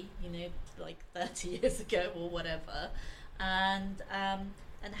property, you know, like 30 years ago or whatever, and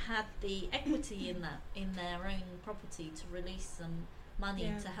had the equity in their own property to release some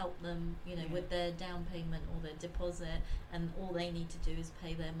money to help them, you know, with their down payment or their deposit, and all they need to do is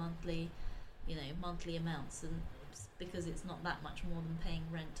pay their monthly amounts, and because it's not that much more than paying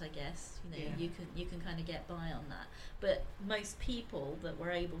rent, I guess, you know, you can kind of get by on that. But most people that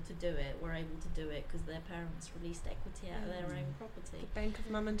were able to do it because their parents released equity out of their own property. The bank of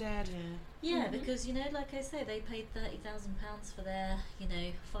mum and dad. Because, you know, like I say, they paid £30,000 for their, you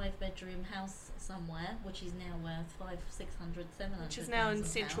know, 5-bedroom house somewhere, which is now worth 500, 600, 700. Which is now in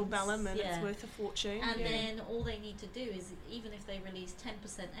central Balham, and it's worth a fortune. And then all they need to do is, even if they release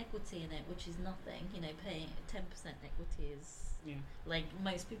 10% equity in it, which is nothing, you know, paying 10% equity is like,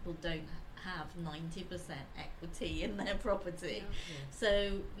 most people don't have 90% equity in their property.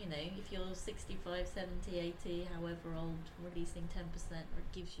 So, you know, if you're 65, 70, 80, however old, releasing 10%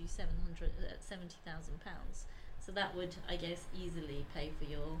 gives you £70,000. So that would, I guess, easily pay for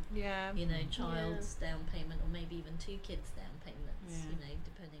your, you know, child's down payment, or maybe even 2 kids' down payments, you know,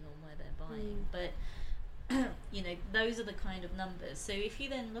 depending on where they're buying. But, you know, those are the kind of numbers. So if you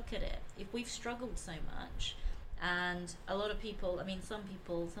then look at it, if we've struggled so much, and a lot of people, I mean, some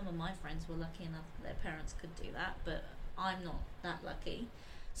of my friends were lucky enough that their parents could do that, but I'm not that lucky.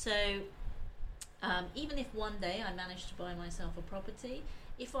 So even if one day I managed to buy myself a property,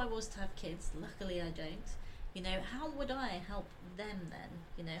 if I was to have kids, luckily I don't, You know, how would I help them then?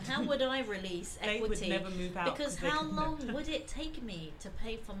 You know, how would I release They equity? would never move out. Because 'cause they how could long never- would it take me to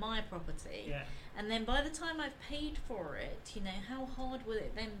pay for my property? Yeah. And then by the time I've paid for it, you know, how hard will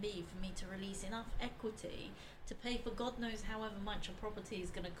it then be for me to release enough equity to pay for God knows however much a property is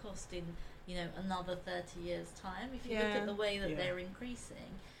going to cost in, you know, another 30 years' time, if you look Yeah. at the way that Yeah. they're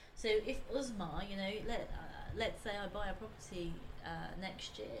increasing. So if Usma, you know, let's say I buy a property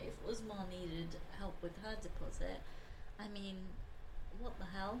next year, if Usma needed help with her deposit, I mean, what the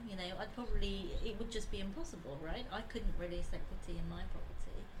hell, you know, it would just be impossible, right? I couldn't release equity in my property.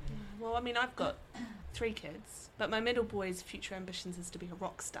 Well, I mean, I've got 3 kids, but my middle boy's future ambitions is to be a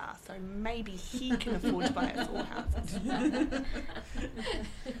rock star, so maybe he can afford to buy us all houses.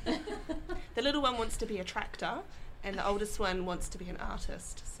 The little one wants to be a tractor, and the oldest one wants to be an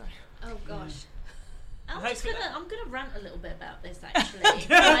artist. So Oh gosh. I'm gonna rant a little bit about this actually.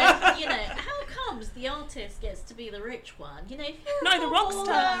 Like, you know, how comes the artist gets to be the rich one? You know, if you're No, a the rock footballer,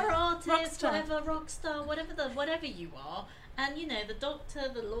 star. artist, Rock star. rock star, whatever you are, and you know, the doctor,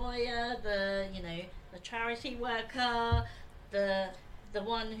 the lawyer, the charity worker, the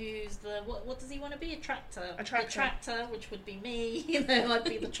one who's the what does he want to be? A tractor. A tractor. The tractor, which would be me. You know, I'd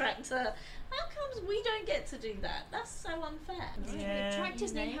be the tractor. How comes we don't get to do that? That's so unfair. Yeah.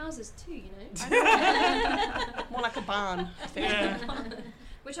 Tractors You know? need houses too, you know. more like a barn, I think. Yeah.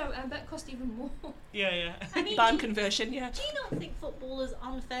 Which I bet cost even more. Yeah. I mean, Barn conversion, yeah. do you not think footballers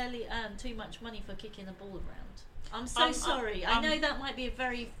unfairly earn too much money for kicking a ball around? I'm so sorry. I know that might be a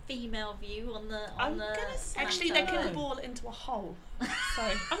very female view on the. I'm gonna say Actually, they no. kick the ball into a hole. So,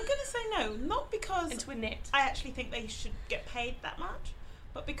 I'm gonna say no, not because into a net. I actually think they should get paid that much,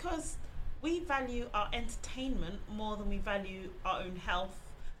 but because we value our entertainment more than we value our own health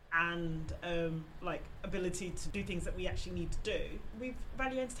and like ability to do things that we actually need to do. We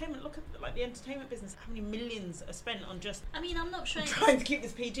value entertainment. Look at like the entertainment business. How many millions are spent on just I mean, I'm not sure. trying to keep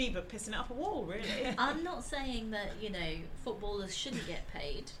this PG, but pissing it up a wall, really. I'm not saying that, you know, footballers shouldn't get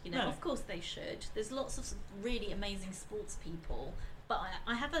paid. You know, No. of course they should. There's lots of really amazing sports people, but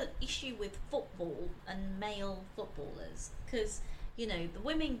I have an issue with football and male footballers because, you know, the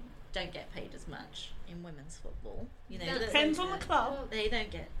women don't get paid as much in women's football. You know, That's Depends on the club. Well, they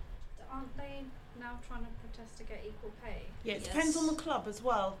don't get. aren't they now trying to protest to get equal pay? Yeah, it Yes. depends on the club as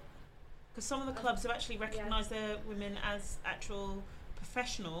well, because some of the clubs have actually recognised their women as actual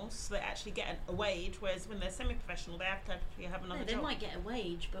professionals, so they actually get a wage, whereas when they're semi-professional, they have to actually have another No, they job. might get a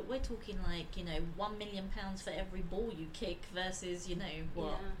wage, but we're talking like, you know, £1 million for every ball you kick versus, you know,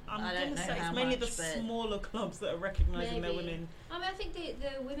 what? Yeah. I'm I don't going to know say it's how mainly much, the but- smaller clubs that are recognising their Maybe. women. I mean, I think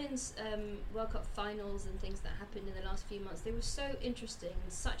the women's World Cup finals and things that happened in the last few months, they were so interesting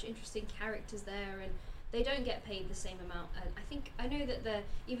and such interesting characters there, and they don't get paid the same amount. And I know that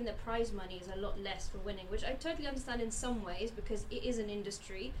even the prize money is a lot less for winning, which I totally understand in some ways because it is an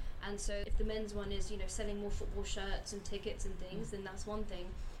industry. And so if the men's one is, you know, selling more football shirts and tickets and things, then that's one thing.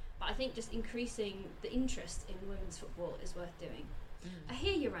 But I think just increasing the interest in women's football is worth doing. I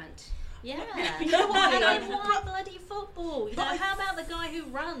hear your rant. Yeah. You know what, I mean, though? why bloody football? You know, But I how about the guy who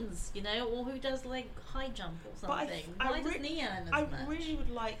runs, you know, or who does like high jump or But something? I Why re- doesn't he earn as I much? really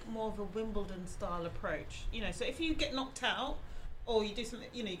would like more of a Wimbledon style approach. You know, so if you get knocked out, or you do something,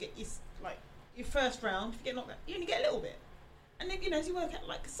 you know, you get your first round, if you get knocked out, you only get a little bit. And then, you know, as you work out,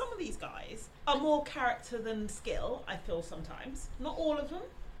 like, some of these guys are more character than skill, I feel sometimes. Not all of them,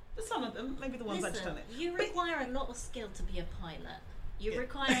 but some of them, maybe the ones I've just Listen, done it. you But- require a lot of skill to be a pilot. You Yeah.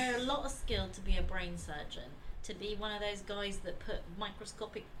 require a lot of skill to be a brain surgeon. To be one of those guys that put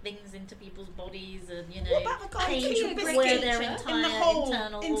microscopic things into people's bodies and, you know, What about the guy who change puts a where biscuit their in entire in the hole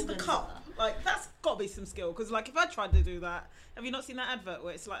internal into the organs cup? are. Like, that's got to be some skill, because, like, if I tried to do that, have you not seen that advert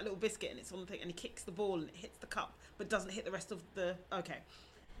where it's like a little biscuit and it's on the thing and he kicks the ball and it hits the cup but doesn't hit the rest of the... Okay.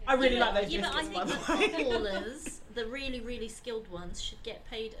 I really like those Yeah, but I biscuits, by think the the way. footballers, the really, really skilled ones, should get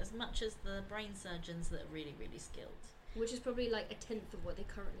paid as much as the brain surgeons that are really, really skilled. Which is probably like a tenth of what they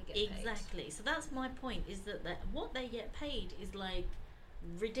currently get paid. Exactly. So that's my point, is that what they get paid is like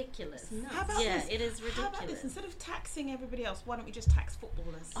ridiculous. It's nuts. How about Yeah, this? it is How about this? ridiculous. Instead of taxing everybody else, why don't we just tax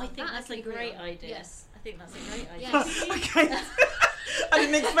footballers? I think That I that's a can agree great on. idea. Yes. I think that's a great idea. Yes. Okay. I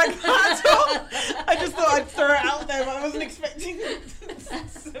didn't expect that at all. I just thought I'd throw it out there, but I wasn't expecting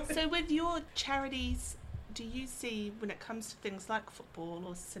it. So with your charities, do you see, when it comes to things like football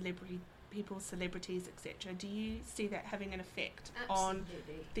or celebrities, etc., do you see that having an effect on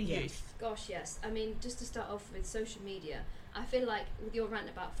Absolutely. the Yes. youth? Gosh, yes. I mean, just to start off with social media, I feel like with your rant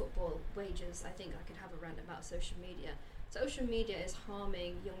about football wages, I think I could have a rant about social media. Social media is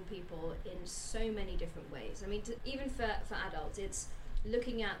harming young people in so many different ways. I mean, even for adults, it's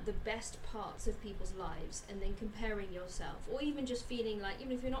looking at the best parts of people's lives and then comparing yourself, or even just feeling like,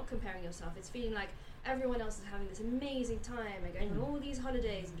 even if you're not comparing yourself, it's feeling like everyone else is having this amazing time and going on all these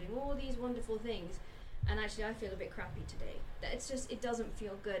holidays and doing all these wonderful things, and actually I feel a bit crappy today. That it's just, it doesn't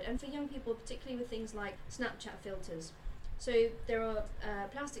feel good. And for young people, particularly with things like Snapchat filters, so there are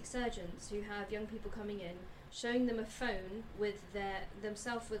plastic surgeons who have young people coming in, showing them a phone with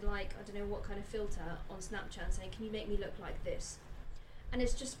themselves with, like, I don't know what kind of filter on Snapchat, and saying, can you make me look like this? And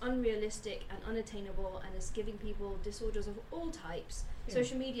it's just unrealistic and unattainable, and it's giving people disorders of all types.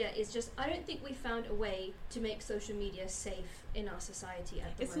 Social media is just, I don't think we found a way to make social media safe in our society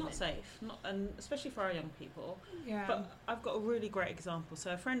at the moment. It's not safe, and especially for our young people. Yeah. But I've got a really great example.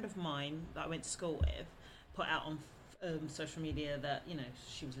 So a friend of mine that I went to school with put out on social media that, you know,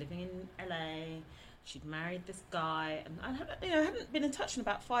 she was living in LA, she'd married this guy, and I hadn't been in touch in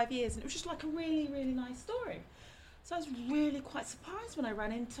about 5 years, and it was just like a really, really nice story. So I was really quite surprised when I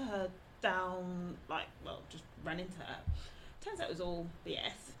ran into her just ran into her. Turns out it was all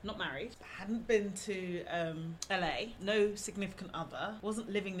BS, not married, hadn't been to LA, no significant other, wasn't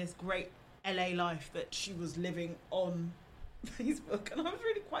living this great LA life that she was living on Facebook, and I was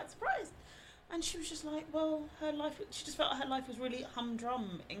really quite surprised. And she was just like, well, she just felt her life was really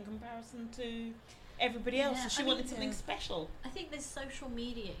humdrum in comparison to everybody else, so she wanted something special. I think this social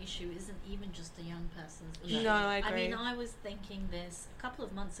media issue isn't even just a young person's issue. No, I agree. I mean, I was thinking this a couple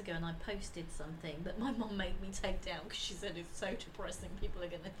of months ago, and I posted something that my mum made me take down because she said it's so depressing, people are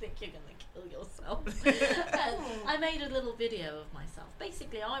going to think you're going to kill yourself. And I made a little video of myself.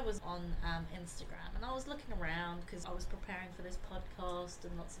 Basically, I was on Instagram, and I was looking around because I was preparing for this podcast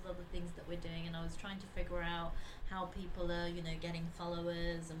and lots of other things that we're doing, and I was trying to figure out how people are, you know, getting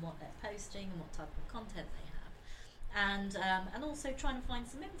followers and what they're posting and what type of content they have, and also trying to find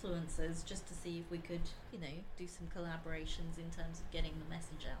some influencers just to see if we could, you know, do some collaborations in terms of getting the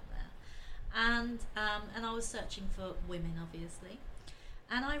message out there. And I was searching for women, obviously,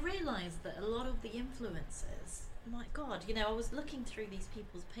 and I realised that a lot of the influencers, my God, you know, I was looking through these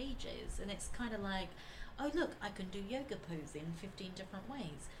people's pages, and it's kind of like, oh look, I can do yoga pose in 15 different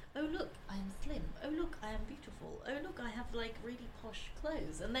ways. Oh look, I am slim. Oh look, I am beautiful. Oh look, I have like really posh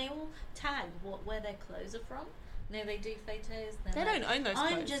clothes. And they all tag where their clothes are from. You know, they do photos. They don't own those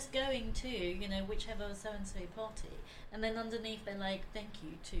clothes. I'm just going to, you know, whichever so-and-so party. And then underneath they're like, thank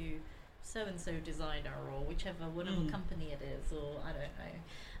you to so-and-so designer or whatever company it is, or I don't know.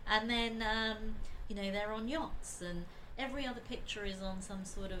 And then, you know, they're on yachts, and every other picture is on some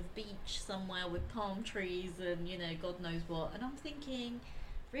sort of beach somewhere with palm trees and, you know, God knows what. And I'm thinking,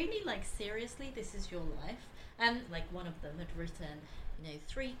 really, like, seriously, this is your life? And like one of them had written, you know,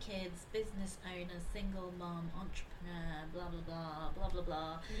 3 kids, business owner, single mom, entrepreneur, blah blah blah, blah blah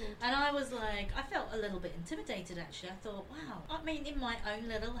blah. And I was like, I felt a little bit intimidated actually. I thought, wow, I mean, in my own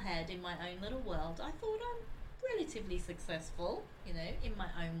little head, in my own little world, I thought I'm relatively successful, you know, in my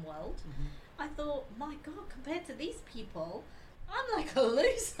own world. I thought, my God, compared to these people, I'm like a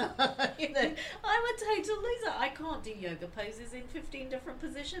loser, you know, I'm a total loser. I can't do yoga poses in 15 different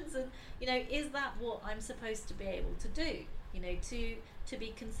positions, and, you know, is that what I'm supposed to be able to do? You know, to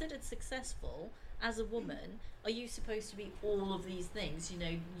be considered successful as a woman, are you supposed to be all of these things? You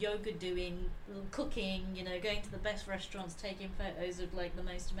know, yoga doing, cooking, you know, going to the best restaurants, taking photos of like the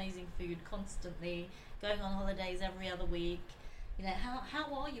most amazing food constantly, going on holidays every other week. You know,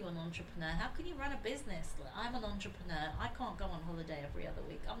 how are you an entrepreneur? How can you run a business? Like, I'm an entrepreneur. I can't go on holiday every other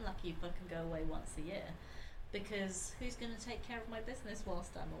week. I'm lucky if I can go away once a year, because who's going to take care of my business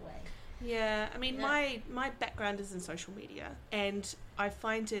whilst I'm away? Yeah, I mean, my background is in social media, and I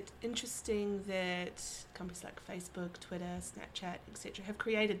find it interesting that companies like Facebook, Twitter, Snapchat, etc. have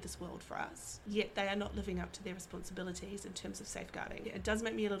created this world for us, yet they are not living up to their responsibilities in terms of safeguarding. It does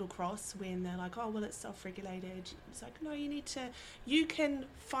make me a little cross when they're like, oh, well, it's self-regulated. It's like, no, you can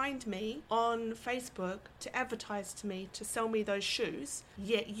find me on Facebook to advertise to me, to sell me those shoes,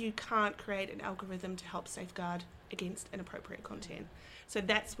 yet you can't create an algorithm to help safeguard against inappropriate content. So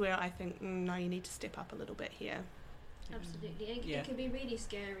that's where I think, no, you need to step up a little bit here. Absolutely. It can be really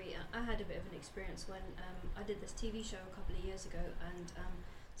scary. I had a bit of an experience when I did this TV show a couple of years ago, and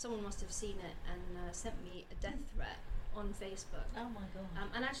someone must have seen it and sent me a death threat on Facebook. Oh my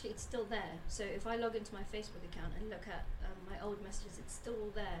God. And actually it's still there. So if I log into my Facebook account and look at my old messages, it's still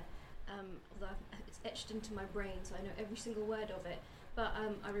all there. Although it's etched into my brain, so I know every single word of it. But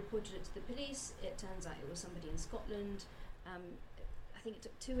I reported it to the police. It turns out it was somebody in Scotland. I think it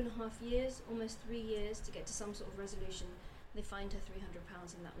took 2.5 years, almost 3 years, to get to some sort of resolution. They fined her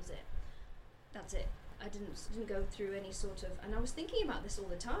 £300 and that was it. That's it. I didn't go through any sort of, and I was thinking about this all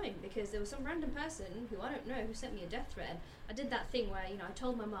the time because there was some random person who I don't know who sent me a death threat. I did that thing where, you know, I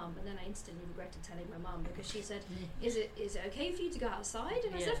told my mum, and then I instantly regretted telling my mum because she said, is it okay for you to go outside?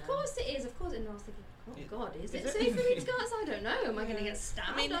 And I said, of course it is, of course. And I was thinking, oh God, is it safe for me to go outside? I don't know. Am I going to get stabbed?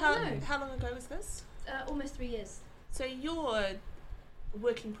 I mean, don't know. how long ago was this? Almost 3 years. So you're a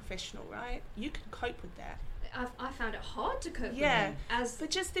working professional, right? You can cope with that. I found it hard to cope Yeah. with. But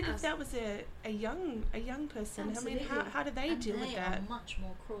just think if that was a young person. Absolutely. I mean, how do they deal with that? They are much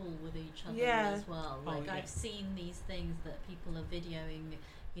more cruel with each other Yeah. as well. Oh, Like yeah. I've seen these things that people are videoing,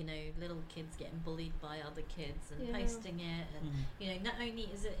 you know, little kids getting bullied by other kids and Yeah. posting it, and you know, not only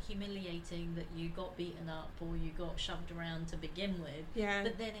is it humiliating that you got beaten up or you got shoved around to begin with, Yeah.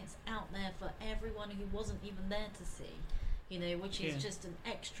 but then it's out there for everyone who wasn't even there to see. You know, which is Yeah. just an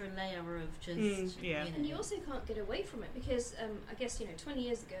extra layer of just, yeah. you know. And you also can't get away from it because I guess, you know, 20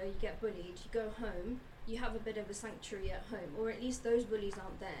 years ago you get bullied, you go home, you have a bit of a sanctuary at home, or at least those bullies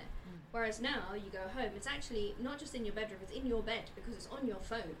aren't there. Whereas now you go home, it's actually not just in your bedroom, it's in your bed because it's on your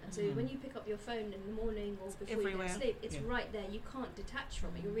phone. And so when you pick up your phone in the morning or before you go everywhere. to sleep, it's Yeah. right there. You can't detach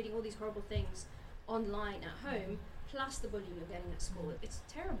from it. You're reading all these horrible things online at home, plus the bullying you're getting at school. It's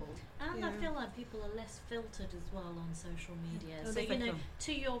terrible. And I Yeah. feel like people are less filtered as well on social media. Oh, So they you know, become.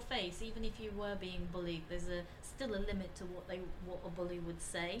 to your face, even if you were being bullied, there's still a limit to what a bully would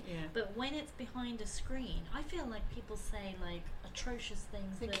say. Yeah. But when it's behind a screen, I feel like people say like atrocious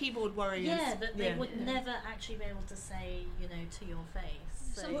things. The that, keyboard warriors. yeah, that they Yeah. would Yeah. never actually be able to say, you know, to your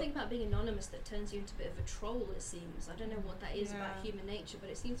face. So Something about being anonymous that turns you into a bit of a troll, it seems. I don't know what that is about Yeah. human nature, but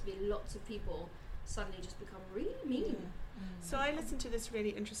it seems to be lots of people suddenly just become really mean. So I listened to this really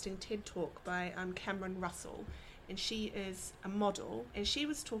interesting TED talk by Cameron Russell, and she is a model, and she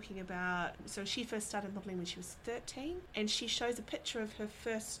was talking about, so she first started modelling when she was 13, and she shows a picture of her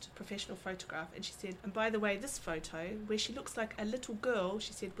first professional photograph, and she said, and by the way, this photo, where she looks like a little girl,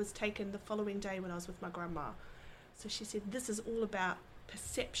 she said, was taken the following day when I was with my grandma. So she said, this is all about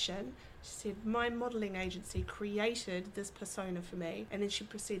perception. She said, my modelling agency created this persona for me, and then she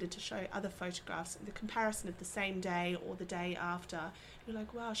proceeded to show other photographs, the comparison of the same day or the day after. You're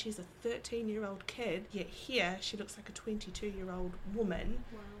like, wow, she's a 13-year-old kid, yet here she looks like a 22-year-old woman,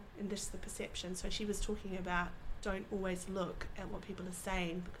 Wow. and this is the perception. So she was talking about don't always look at what people are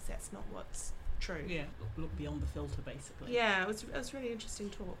saying because that's not what's true. Yeah. Look beyond the filter, basically. Yeah, it was really interesting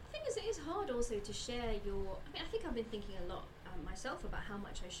talk. The thing is, it is hard also to share your. I mean, I think I've been thinking a lot myself about how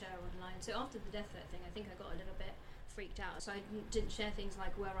much I share online. So after the death threat thing, I think I got a little bit freaked out. So I didn't share things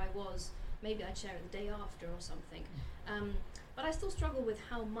like where I was. Maybe I'd share it the day after or something. But I still struggle with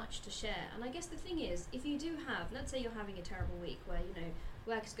how much to share. And I guess the thing is, if you do have, let's say you're having a terrible week where, you know,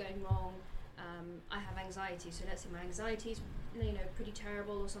 work is going wrong, I have anxiety, so let's say my anxiety is, you know, pretty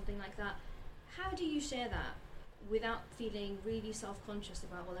terrible or something like that. How do you share that without feeling really self-conscious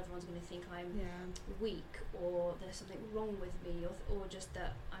about, well, everyone's going to think I'm Yeah. weak or there's something wrong with me or just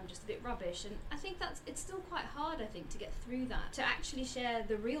that I'm just a bit rubbish? And I think it's still quite hard, I think, to get through that, to actually share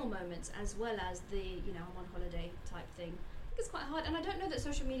the real moments as well as the, you know, I'm on holiday type thing. I think it's quite hard, and I don't know that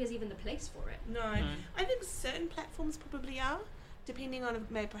social media is even the place for it. No, No. I think certain platforms probably are, depending on if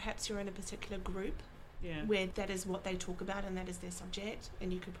maybe perhaps you're in a particular group Yeah. where that is what they talk about and that is their subject,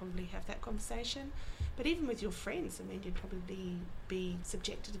 and you could probably have that conversation. But even with your friends, I mean, you'd probably be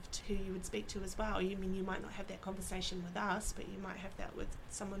subjective to who you would speak to as well. You mean you might not have that conversation with us, but you might have that with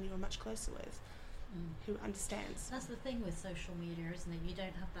someone you're much closer with who understands. That's the thing with social media, isn't it? You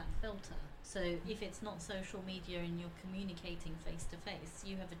don't have that filter. So if it's not social media and you're communicating face to face,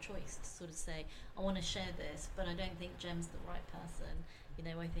 you have a choice to sort of say, I want to share this, but I don't think Jem's the right person. You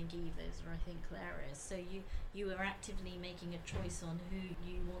know, I think Eve is, or I think Claire is. So you are actively making a choice on who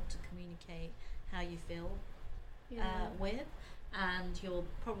you want to communicate how you feel with, and you're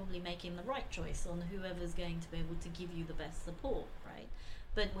probably making the right choice on whoever's going to be able to give you the best support, right?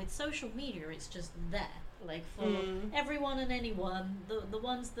 But with social media, it's just there, like for everyone and anyone, the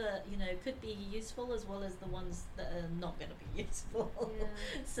ones that, you know, could be useful as well as the ones that are not going to be useful. Yeah.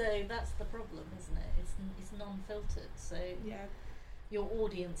 So that's the problem, isn't it? It's non-filtered, so Yeah. your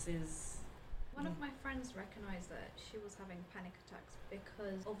audience is... One of my friends recognised that she was having panic attacks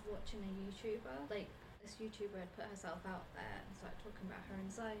because of watching a YouTuber. Like, this YouTuber had put herself out there and started talking about her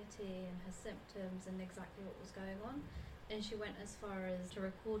anxiety and her symptoms and exactly what was going on. And she went as far as to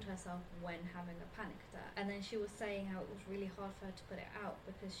record herself when having a panic attack. And then she was saying how it was really hard for her to put it out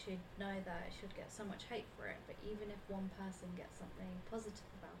because she'd know that she'd get so much hate for it. But even if one person gets something positive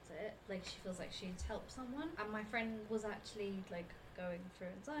about it, like, she feels like she's helped someone. And my friend was actually, like, going through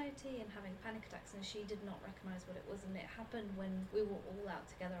anxiety and having panic attacks, and she did not recognise what it was, and it happened when we were all out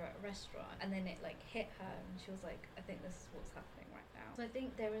together at a restaurant, and then it like hit her, and she was like, I think this is what's happening right now. So I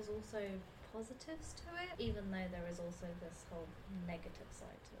think there is also positives to it, even though there is also this whole negative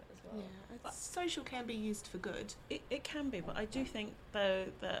side to it as well. Yeah, social can be used for good. It can be, but I do think though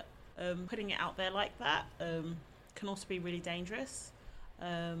that putting it out there like that can also be really dangerous.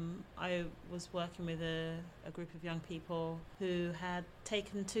 I was working with a group of young people who had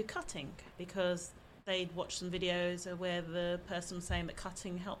taken to cutting because they'd watched some videos where the person was saying that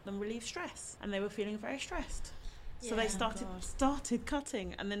cutting helped them relieve stress, and they were feeling very stressed. So they started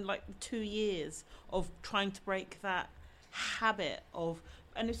cutting, and then like 2 years of trying to break that habit of,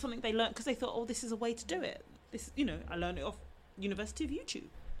 and it's something they learned because they thought, oh, this is a way to do it. This, I learned it off University of YouTube.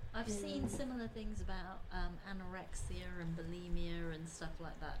 I've seen similar things about anorexia and bulimia and stuff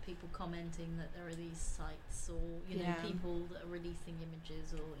like that. People commenting that there are these sites or people that are releasing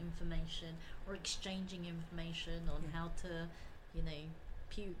images or information or exchanging information on how to,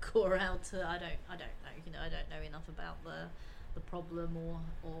 puke or how to. I don't know. I don't know enough about the problem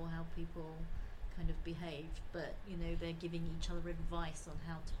or how people kind of behave. But they're giving each other advice on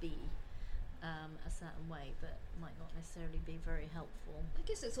how to be a certain way, but might not necessarily be very helpful. I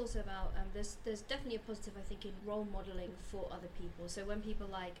guess it's also about there's definitely a positive, I think, in role modelling for other people. So when people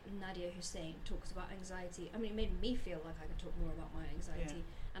like Nadia Hussein talks about anxiety, I mean, it made me feel like I could talk more about my anxiety.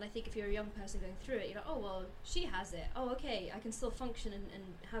 Yeah. And I think if you're a young person going through it, you're like, oh well, she has it. Oh okay, I can still function and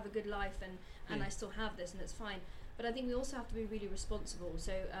have a good life and I still have this and it's fine. But I think we also have to be really responsible.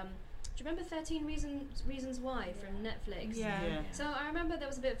 So do you remember 13 Reasons Why from Netflix? Yeah. So I remember there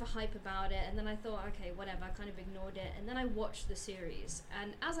was a bit of a hype about it, and then I thought, okay, whatever, I kind of ignored it, and then I watched the series.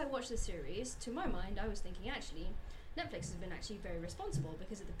 And as I watched the series, to my mind, I was thinking, actually, Netflix has been actually very responsible,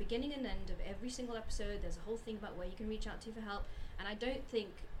 because at the beginning and end of every single episode, there's a whole thing about where you can reach out to for help, and I don't think,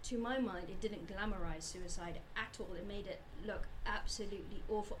 to my mind, it didn't glamorize suicide at all. It made it look absolutely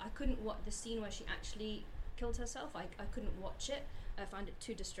awful. I couldn't watch the scene where she actually killed herself. I couldn't watch it. I find it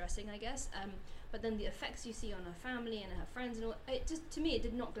too distressing, I guess. But then the effects you see on her family and her friends and all, it just, to me, it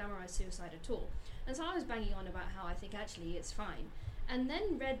did not glamorize suicide at all. And so I was banging on about how I think actually it's fine. And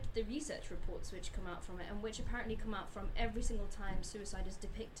then read the research reports which come out from it, and which apparently come out from every single time suicide is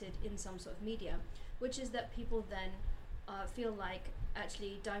depicted in some sort of media, which is that people then feel like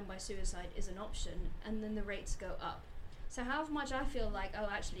actually dying by suicide is an option, and then the rates go up. So however much I feel like, oh,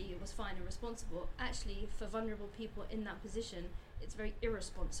 actually it was fine and responsible, actually for vulnerable people in that position, it's very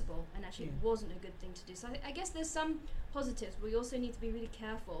irresponsible and actually wasn't a good thing to do. So I guess there's some positives, but we also need to be really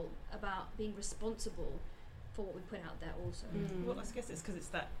careful about being responsible for what we put out there also. Well, I guess it's because it's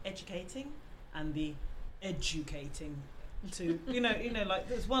that educating and the educating to, like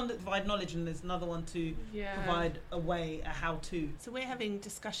there's one that provide knowledge and there's another one to provide a way, a how-to. So we're having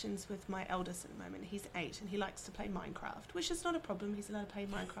discussions with my eldest at the moment. He's 8 and he likes to play Minecraft, which is not a problem. He's allowed to play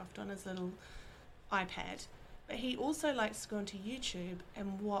Minecraft on his little iPad. But he also likes to go onto YouTube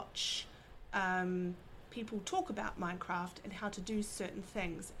and watch people talk about Minecraft and how to do certain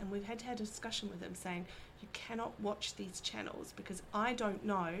things. And we've had to have a discussion with him saying, you cannot watch these channels because I don't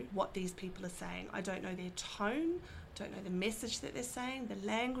know what these people are saying. I don't know their tone, don't know the message that they're saying, the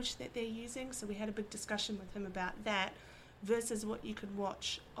language that they're using. So we had a big discussion with him about that versus what you could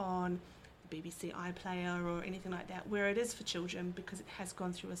watch on the BBC iPlayer or anything like that, where it is for children because it has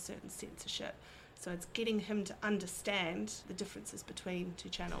gone through a certain censorship. So it's getting him to understand the differences between two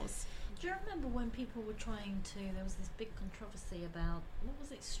channels. Do you remember when people were trying to, there was this big controversy about, what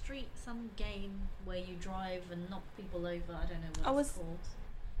was it, some game where you drive and knock people over, I don't know what it's called.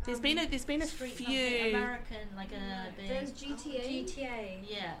 There's been a few American, like a big, there's GTA.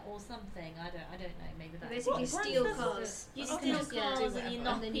 Yeah, or something. I don't know. Maybe that. Basically, steal cars. You steal cars and you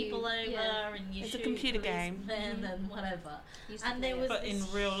knock people over and you it's shoot a computer game. And whatever. And there was but this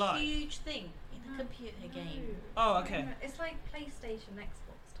in real life huge thing in a computer game. Oh, okay. It's like PlayStation,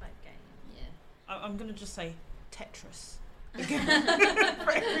 Xbox type game. Yeah. I'm gonna just say Tetris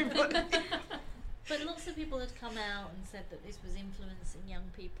for everybody. But lots of people had come out and said that this was influencing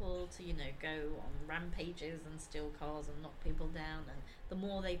young people to, go on rampages and steal cars and knock people down. And the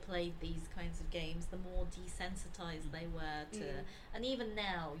more they played these kinds of games, the more desensitized they were to. And even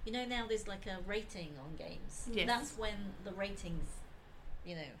now, now there's like a rating on games. Yes. That's when the ratings,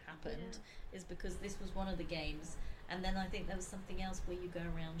 happened, is because this was one of the games. And then I think there was something else where you go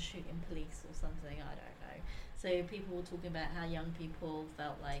around shooting police or something, I don't know. So people were talking about how young people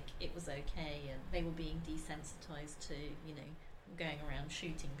felt like it was okay and they were being desensitized to, going around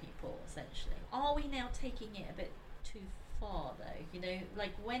shooting people, essentially. Are we now taking it a bit too far though? You know,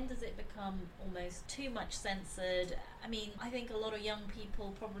 like when does it become almost too much censored? I mean, I think a lot of young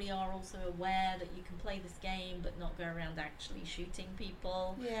people probably are also aware that you can play this game but not go around actually shooting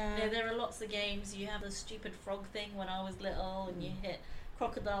people. Yeah. You know, there are lots of games. You have the stupid frog thing when I was little, and you hit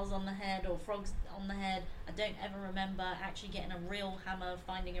crocodiles on the head or frogs on the head. I don't ever remember actually getting a real hammer,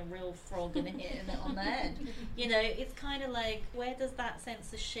 finding a real frog and hitting it on the head. You know, it's kind of like, where does that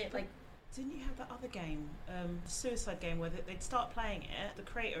censorship, like, didn't you have that other game, the suicide game, where they'd start playing it, the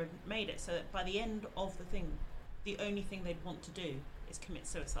creator had made it so that by the end of the thing, the only thing they'd want to do is commit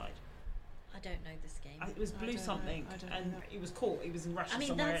suicide. I don't know this game. It was Blue something, and he was caught. He was in Russia I mean,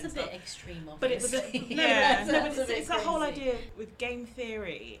 somewhere. that's a and bit stuff. extreme, But it was obviously. it's that whole idea with game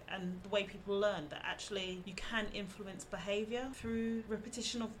theory and the way people learn that actually you can influence behaviour through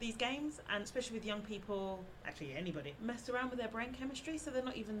repetition of these games, and especially with young people, actually anybody, mess around with their brain chemistry, so they're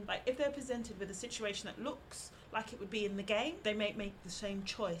not even, like, if they're presented with a situation that looks like it would be in the game, they may make the same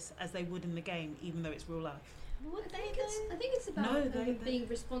choice as they would in the game, even though it's real life. I think it's about being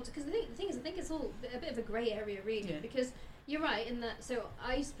responsible, because the thing is, I think it's all a bit of a grey area, really. Yeah. Because you're right in that. So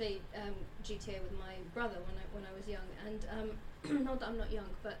I used to play GTA with my brother when I was young, and not that I'm not young,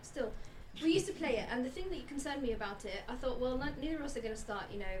 but still, we used to play it. And the thing that concerned me about it, I thought, well, neither of us are going to start,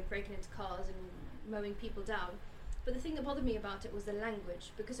 breaking into cars and mowing people down. But the thing that bothered me about it was the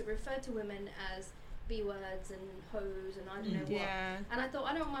language, because it referred to women as B-words and hoes and I don't know what. Yeah. And I thought,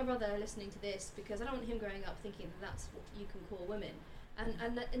 I don't want my brother listening to this, because I don't want him growing up thinking that that's what you can call women.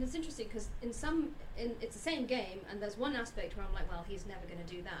 And it's interesting because it's the same game, and there's one aspect where I'm like, well, he's never going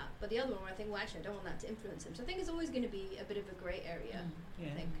to do that. But the other one where I think, well, actually, I don't want that to influence him. So I think it's always going to be a bit of a grey area, I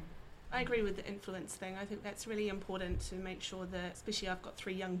think. I agree with the influence thing. I think that's really important to make sure that, especially I've got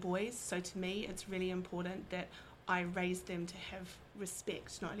 3 young boys, so to me it's really important that I raise them to have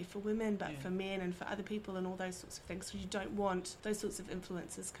respect, not only for women but for men and for other people and all those sorts of things, because you don't want those sorts of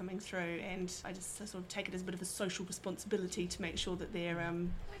influences coming through, and I just sort of take it as a bit of a social responsibility to make sure that they're I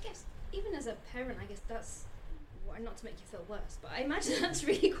guess even as a parent, I guess that's, not to make you feel worse, but I imagine that's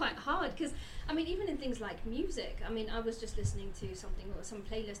really quite hard, because I mean, even in things like music, I mean, I was just listening to some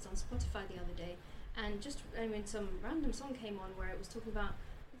playlist on Spotify the other day, and some random song came on where it was talking about,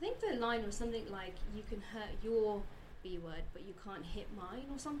 I think the line was something like, you can hurt your B-word, but you can't hit mine,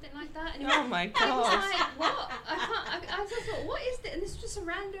 or something like that. And oh my I was god. like, what? I just thought, what is this? And this is just a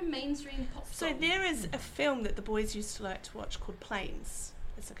random mainstream pop song. So there is a film that the boys used to like to watch called Planes.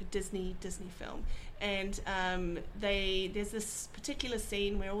 It's like a Disney film, and there's this particular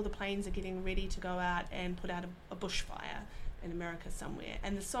scene where all the planes are getting ready to go out and put out a bushfire in America somewhere,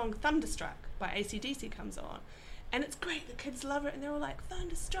 and the song Thunderstruck by AC/DC comes on. And it's great, the kids love it, and they're all like,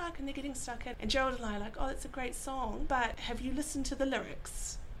 Thunderstruck, and they're getting stuck in. And Gerald and I are like, oh, it's a great song, but have you listened to the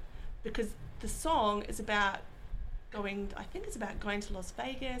lyrics? Because the song is about going to Las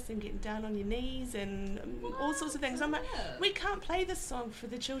Vegas and getting down on your knees and all sorts of things. I'm like, we can't play this song for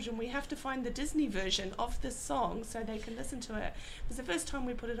the children. We have to find the Disney version of this song so they can listen to it. Because the first time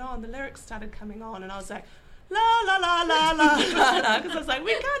we put it on, the lyrics started coming on, and I was like, la la la la la la, because I was like,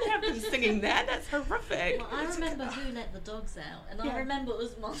 we can't have them singing that. That's horrific. Well, I remember Who Let the Dogs Out, and I remember it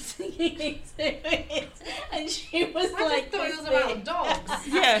was Mum singing to it, and she was like, thought it was about dogs.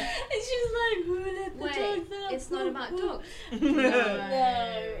 Yeah. And she was like, Who Let the Dogs Out? It's not about dogs.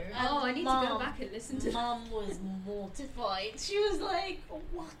 No. Oh, I need to go back and listen to that. Mum was mortified. She was like,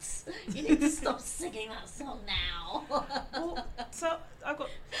 what? You need to stop singing that song now. Well, so I've got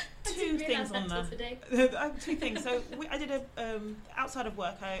I two didn't realise things on that there. till today. I have 2 things. So I did outside of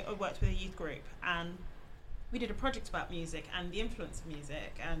work, I worked with a youth group, and we did a project about music and the influence of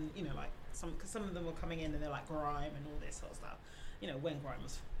music, and like because some of them were coming in and they're like grime and all this sort of stuff. When grime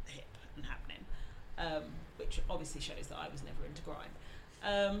was hip and happening, which obviously shows that I was never into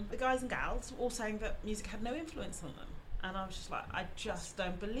grime. The guys and gals were all saying that music had no influence on them, and I was just like, I just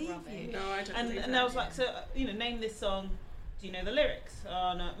don't believe you. No, I don't believe And that. I was like, so name this song. Do you know the lyrics?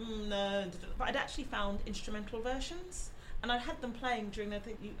 Oh no, no. But I'd actually found instrumental versions, and I had them playing during the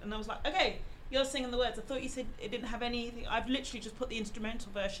thing, and I was like, okay, you're singing the words. I thought you said it didn't have anything. I've literally just put the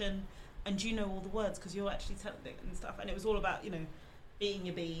instrumental version, and you know all the words because you're actually telling it and stuff. And it was all about being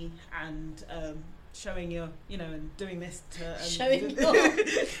your bee and showing your and doing this to Showing your,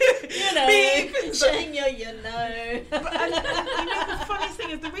 showing your, But, the funniest thing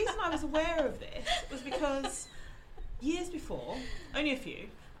is the reason I was aware of this was because years before, only a few,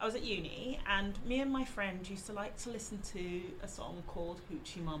 I was at uni, and me and my friend used to like to listen to a song called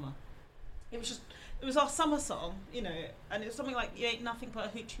Hoochie Mama. It was our summer song, and it was something like, you ain't nothing but a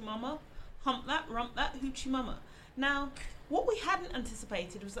hoochie mama, hump that, rump that, hoochie mama. Now, what we hadn't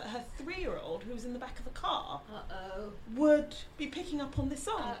anticipated was that her 3-year-old, who was in the back of the car, would be picking up on this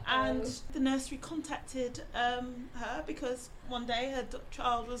song. And the nursery contacted her because one day her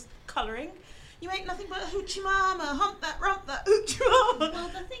child was colouring. You ain't nothing but a hoochie mama, hump that, rump that, hoochie mama. Well,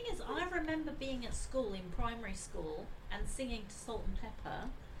 the thing is, I remember being at school, in primary school, and singing to Salt and Pepper.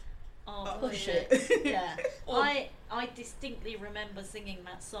 Oh, Push It. Yeah. I distinctly remember singing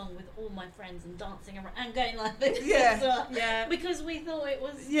that song with all my friends and dancing around and going like this. Yeah. as well, Yeah. Because we thought it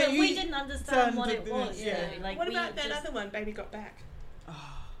was, Yeah, but we didn't understand what it was. yeah. You know, like What we about that just- other one, Baby Got Back?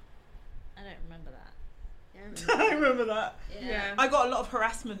 I don't remember that. I remember that. Yeah. I got a lot of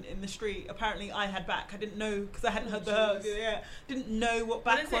harassment in the street. Apparently, I had back. I didn't know because I hadn't heard the didn't know what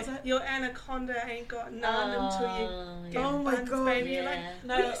What back is was. it? Your anaconda ain't got none until you get Oh my buns, God. baby. You're like, Yeah.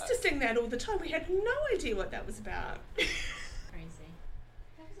 No. we used to sing that all the time. We had no idea what that was about. Crazy.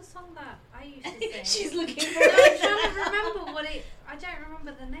 There was a song that I used to sing. She's looking for I'm it. trying to remember what it. I don't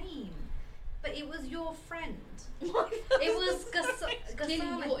remember the name, but it was your friend. It was Clearly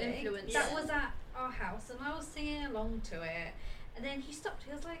Gasol, your I think, influence. that Yeah. was at our house, and I was singing along to it. And then he stopped.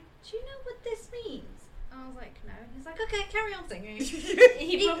 He was like, "Do you know what this means?" I was like, "No." He's like, "Okay, carry on singing."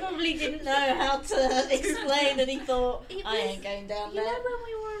 He probably didn't know how to explain, and he thought, It I was- ain't going down You there. know when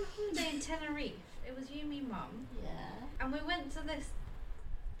we were on holiday in Tenerife? It was you, me, mum, Yeah. and we went to this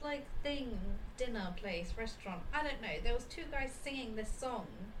like dinner place, restaurant. I don't know. There was 2 guys singing this song,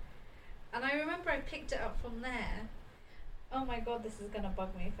 and I remember I picked it up from there. Oh my god, this is gonna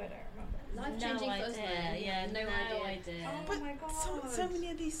bug me if I don't remember. Life-changing no for us, idea. though. Yeah, No idea. Oh But my god. so many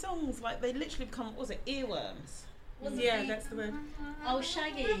of these songs, like they literally become, what was it, earworms? Was it Yeah, me? that's the word. Oh,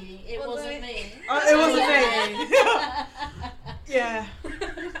 Shaggy, it Was wasn't it? me. It wasn't me. Yeah.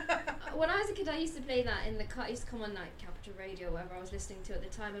 When I was a kid, I used to play that in the car. It used to come on like Capital Radio, whatever I was listening to at the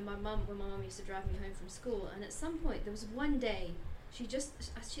time. And when my mum used to drive me home from school, and at some point there was one day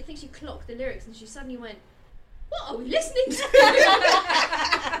I think she clocked the lyrics, and she suddenly went, "What are we listening to?"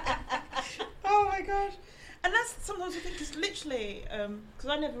 Oh my gosh. And that's sometimes I think is literally, because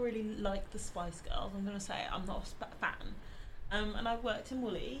I never really liked the Spice Girls, I'm going to say it, I'm not a fan. And I worked in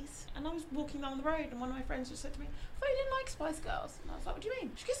Woolies, and I was walking down the road, and one of my friends just said to me, "I thought you didn't like Spice Girls." And I was like, "What do you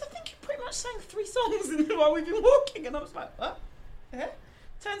mean?" She goes, "I think you pretty much sang 3 songs while we've been walking." And I was like, "What? Yeah?"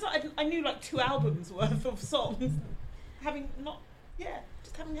 Turns out I knew like 2 albums worth of songs, just having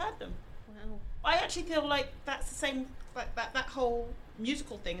heard them. Wow. I actually feel like that's the same, like that whole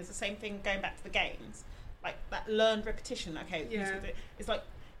musical thing is the same thing going back to the games. Like that learned repetition, okay, Yeah. musical thing. It's like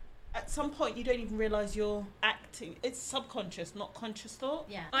at some point you don't even realise you're acting. It's subconscious, not conscious thought.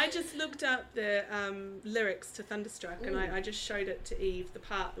 Yeah. I just looked up the lyrics to Thunderstruck, and I just showed it to Eve. The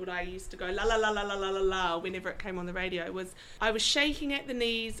part that I used to go la la la la la la la la whenever it came on the radio was, "I was shaking at the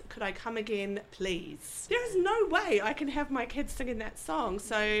knees. Could I come again, please?" There is no way I can have my kids singing that song,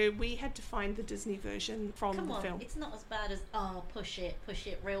 so we had to find the Disney version from Come the on, film. it's not as bad as push it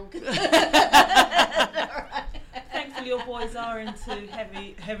real good. Thankfully, your boys are into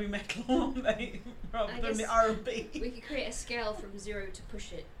heavy metal, aren't they? Rather I than the guess R&B. We could create a scale from 0 to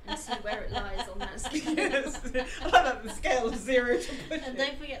Push It and see where it lies on that scale. Yes. I like that, the scale of 0 to push And it.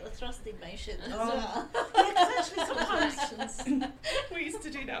 don't forget the thrusting motion as Oh. well. Yeah, 'cause actually sometimes Actions. We used to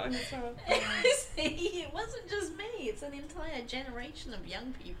do that one as well. See, it wasn't just me, it's an entire generation of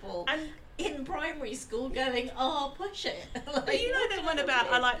young people and in primary school going, push it. Like, But you know that one about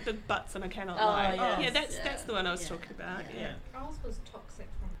 "I like big butts and I cannot Oh, lie." yes, Yeah, that's yeah. the one I was Yeah. talking about. Yeah. Yeah. Ours was Toxic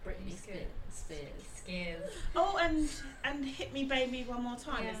from Britney Spears. Spears. oh, and Hit Me Baby One More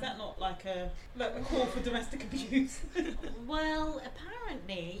Time. Yeah. Is that not like a call for domestic abuse? Well,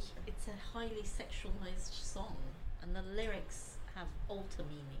 apparently it's a highly sexualized song, and the lyrics have alter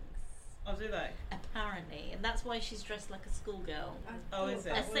meanings. Oh, do they? Apparently, and that's why she's dressed like a schoolgirl, Oh, is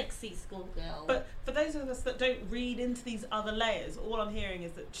it? a sexy schoolgirl. But for those of us that don't read into these other layers, all I'm hearing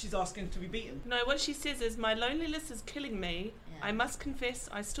is that she's asking to be beaten. No, what she says is, "My loneliness is killing me. Yeah. I must confess,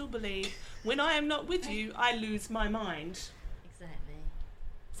 I still believe. When I am not with you, I lose my mind." Exactly.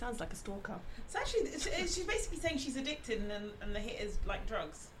 Sounds like a stalker. So actually, she's basically saying she's addicted, and the hit is like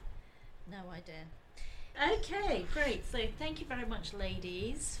drugs. No idea. Okay, great. So thank you very much,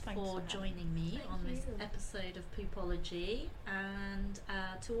 ladies, Thanks for for having joining me Thank on this you. episode of Poopology. And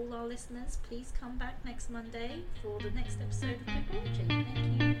to all our listeners, please come back next Monday for the next episode of Poopology.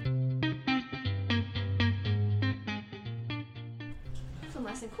 Thank you. I feel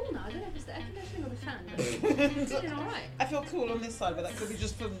nice and cool now. I don't know if it's the air conditioning or the fan, but it's feeling alright. I feel cool on this side, but that could be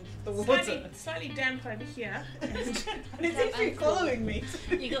just from the water. Slightly damp over here. And it seems to be following me.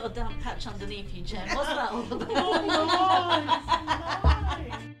 You got a damp patch underneath you, Jen. What's that all about? Oh,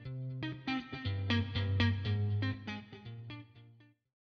 nice.